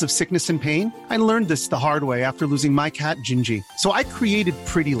symptoms of sickness and pain? I learned this the hard way after losing my cat, Gingy. So I created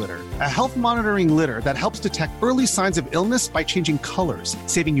Pretty Litter, a health monitoring litter that helps detect early signs of illness by changing colors,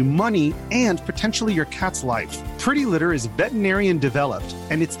 saving you money and potentially your cat's life. Pretty Litter is veterinarian developed,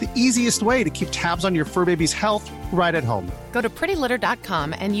 and it's the easiest way to keep tabs on your fur baby's health right at home. Go to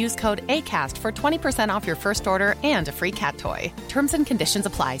prettylitter.com and use code ACAST for 20% off your first order and a free cat toy. Terms and conditions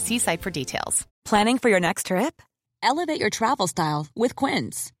apply. See site for details. Planning for your next trip? Elevate your travel style with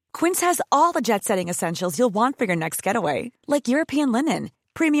Quince. Quince has all the jet-setting essentials you'll want for your next getaway, like European linen,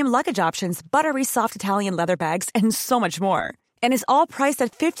 premium luggage options, buttery soft Italian leather bags, and so much more. And is all priced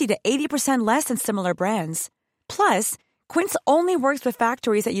at 50 to 80% less than similar brands. Plus, Quince only works with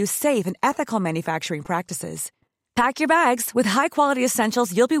factories that use safe and ethical manufacturing practices. Pack your bags with high-quality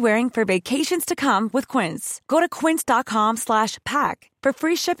essentials you'll be wearing for vacations to come with Quince. Go to quince.com/pack for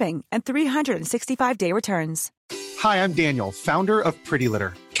free shipping and 365-day returns. Hi, I'm Daniel, founder of Pretty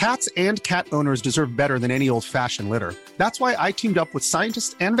Litter. Cats and cat owners deserve better than any old-fashioned litter. That's why I teamed up with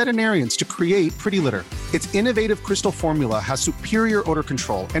scientists and veterinarians to create Pretty Litter. Its innovative crystal formula has superior odor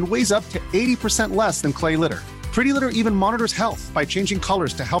control and weighs up to 80% less than clay litter. Pretty Litter even monitors health by changing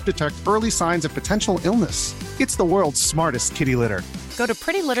colors to help detect early signs of potential illness. It's the world's smartest kitty litter. Go to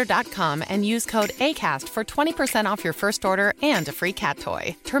prettylitter.com and use code ACAST for 20% off your first order and a free cat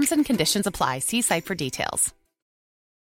toy. Terms and conditions apply. See site for details.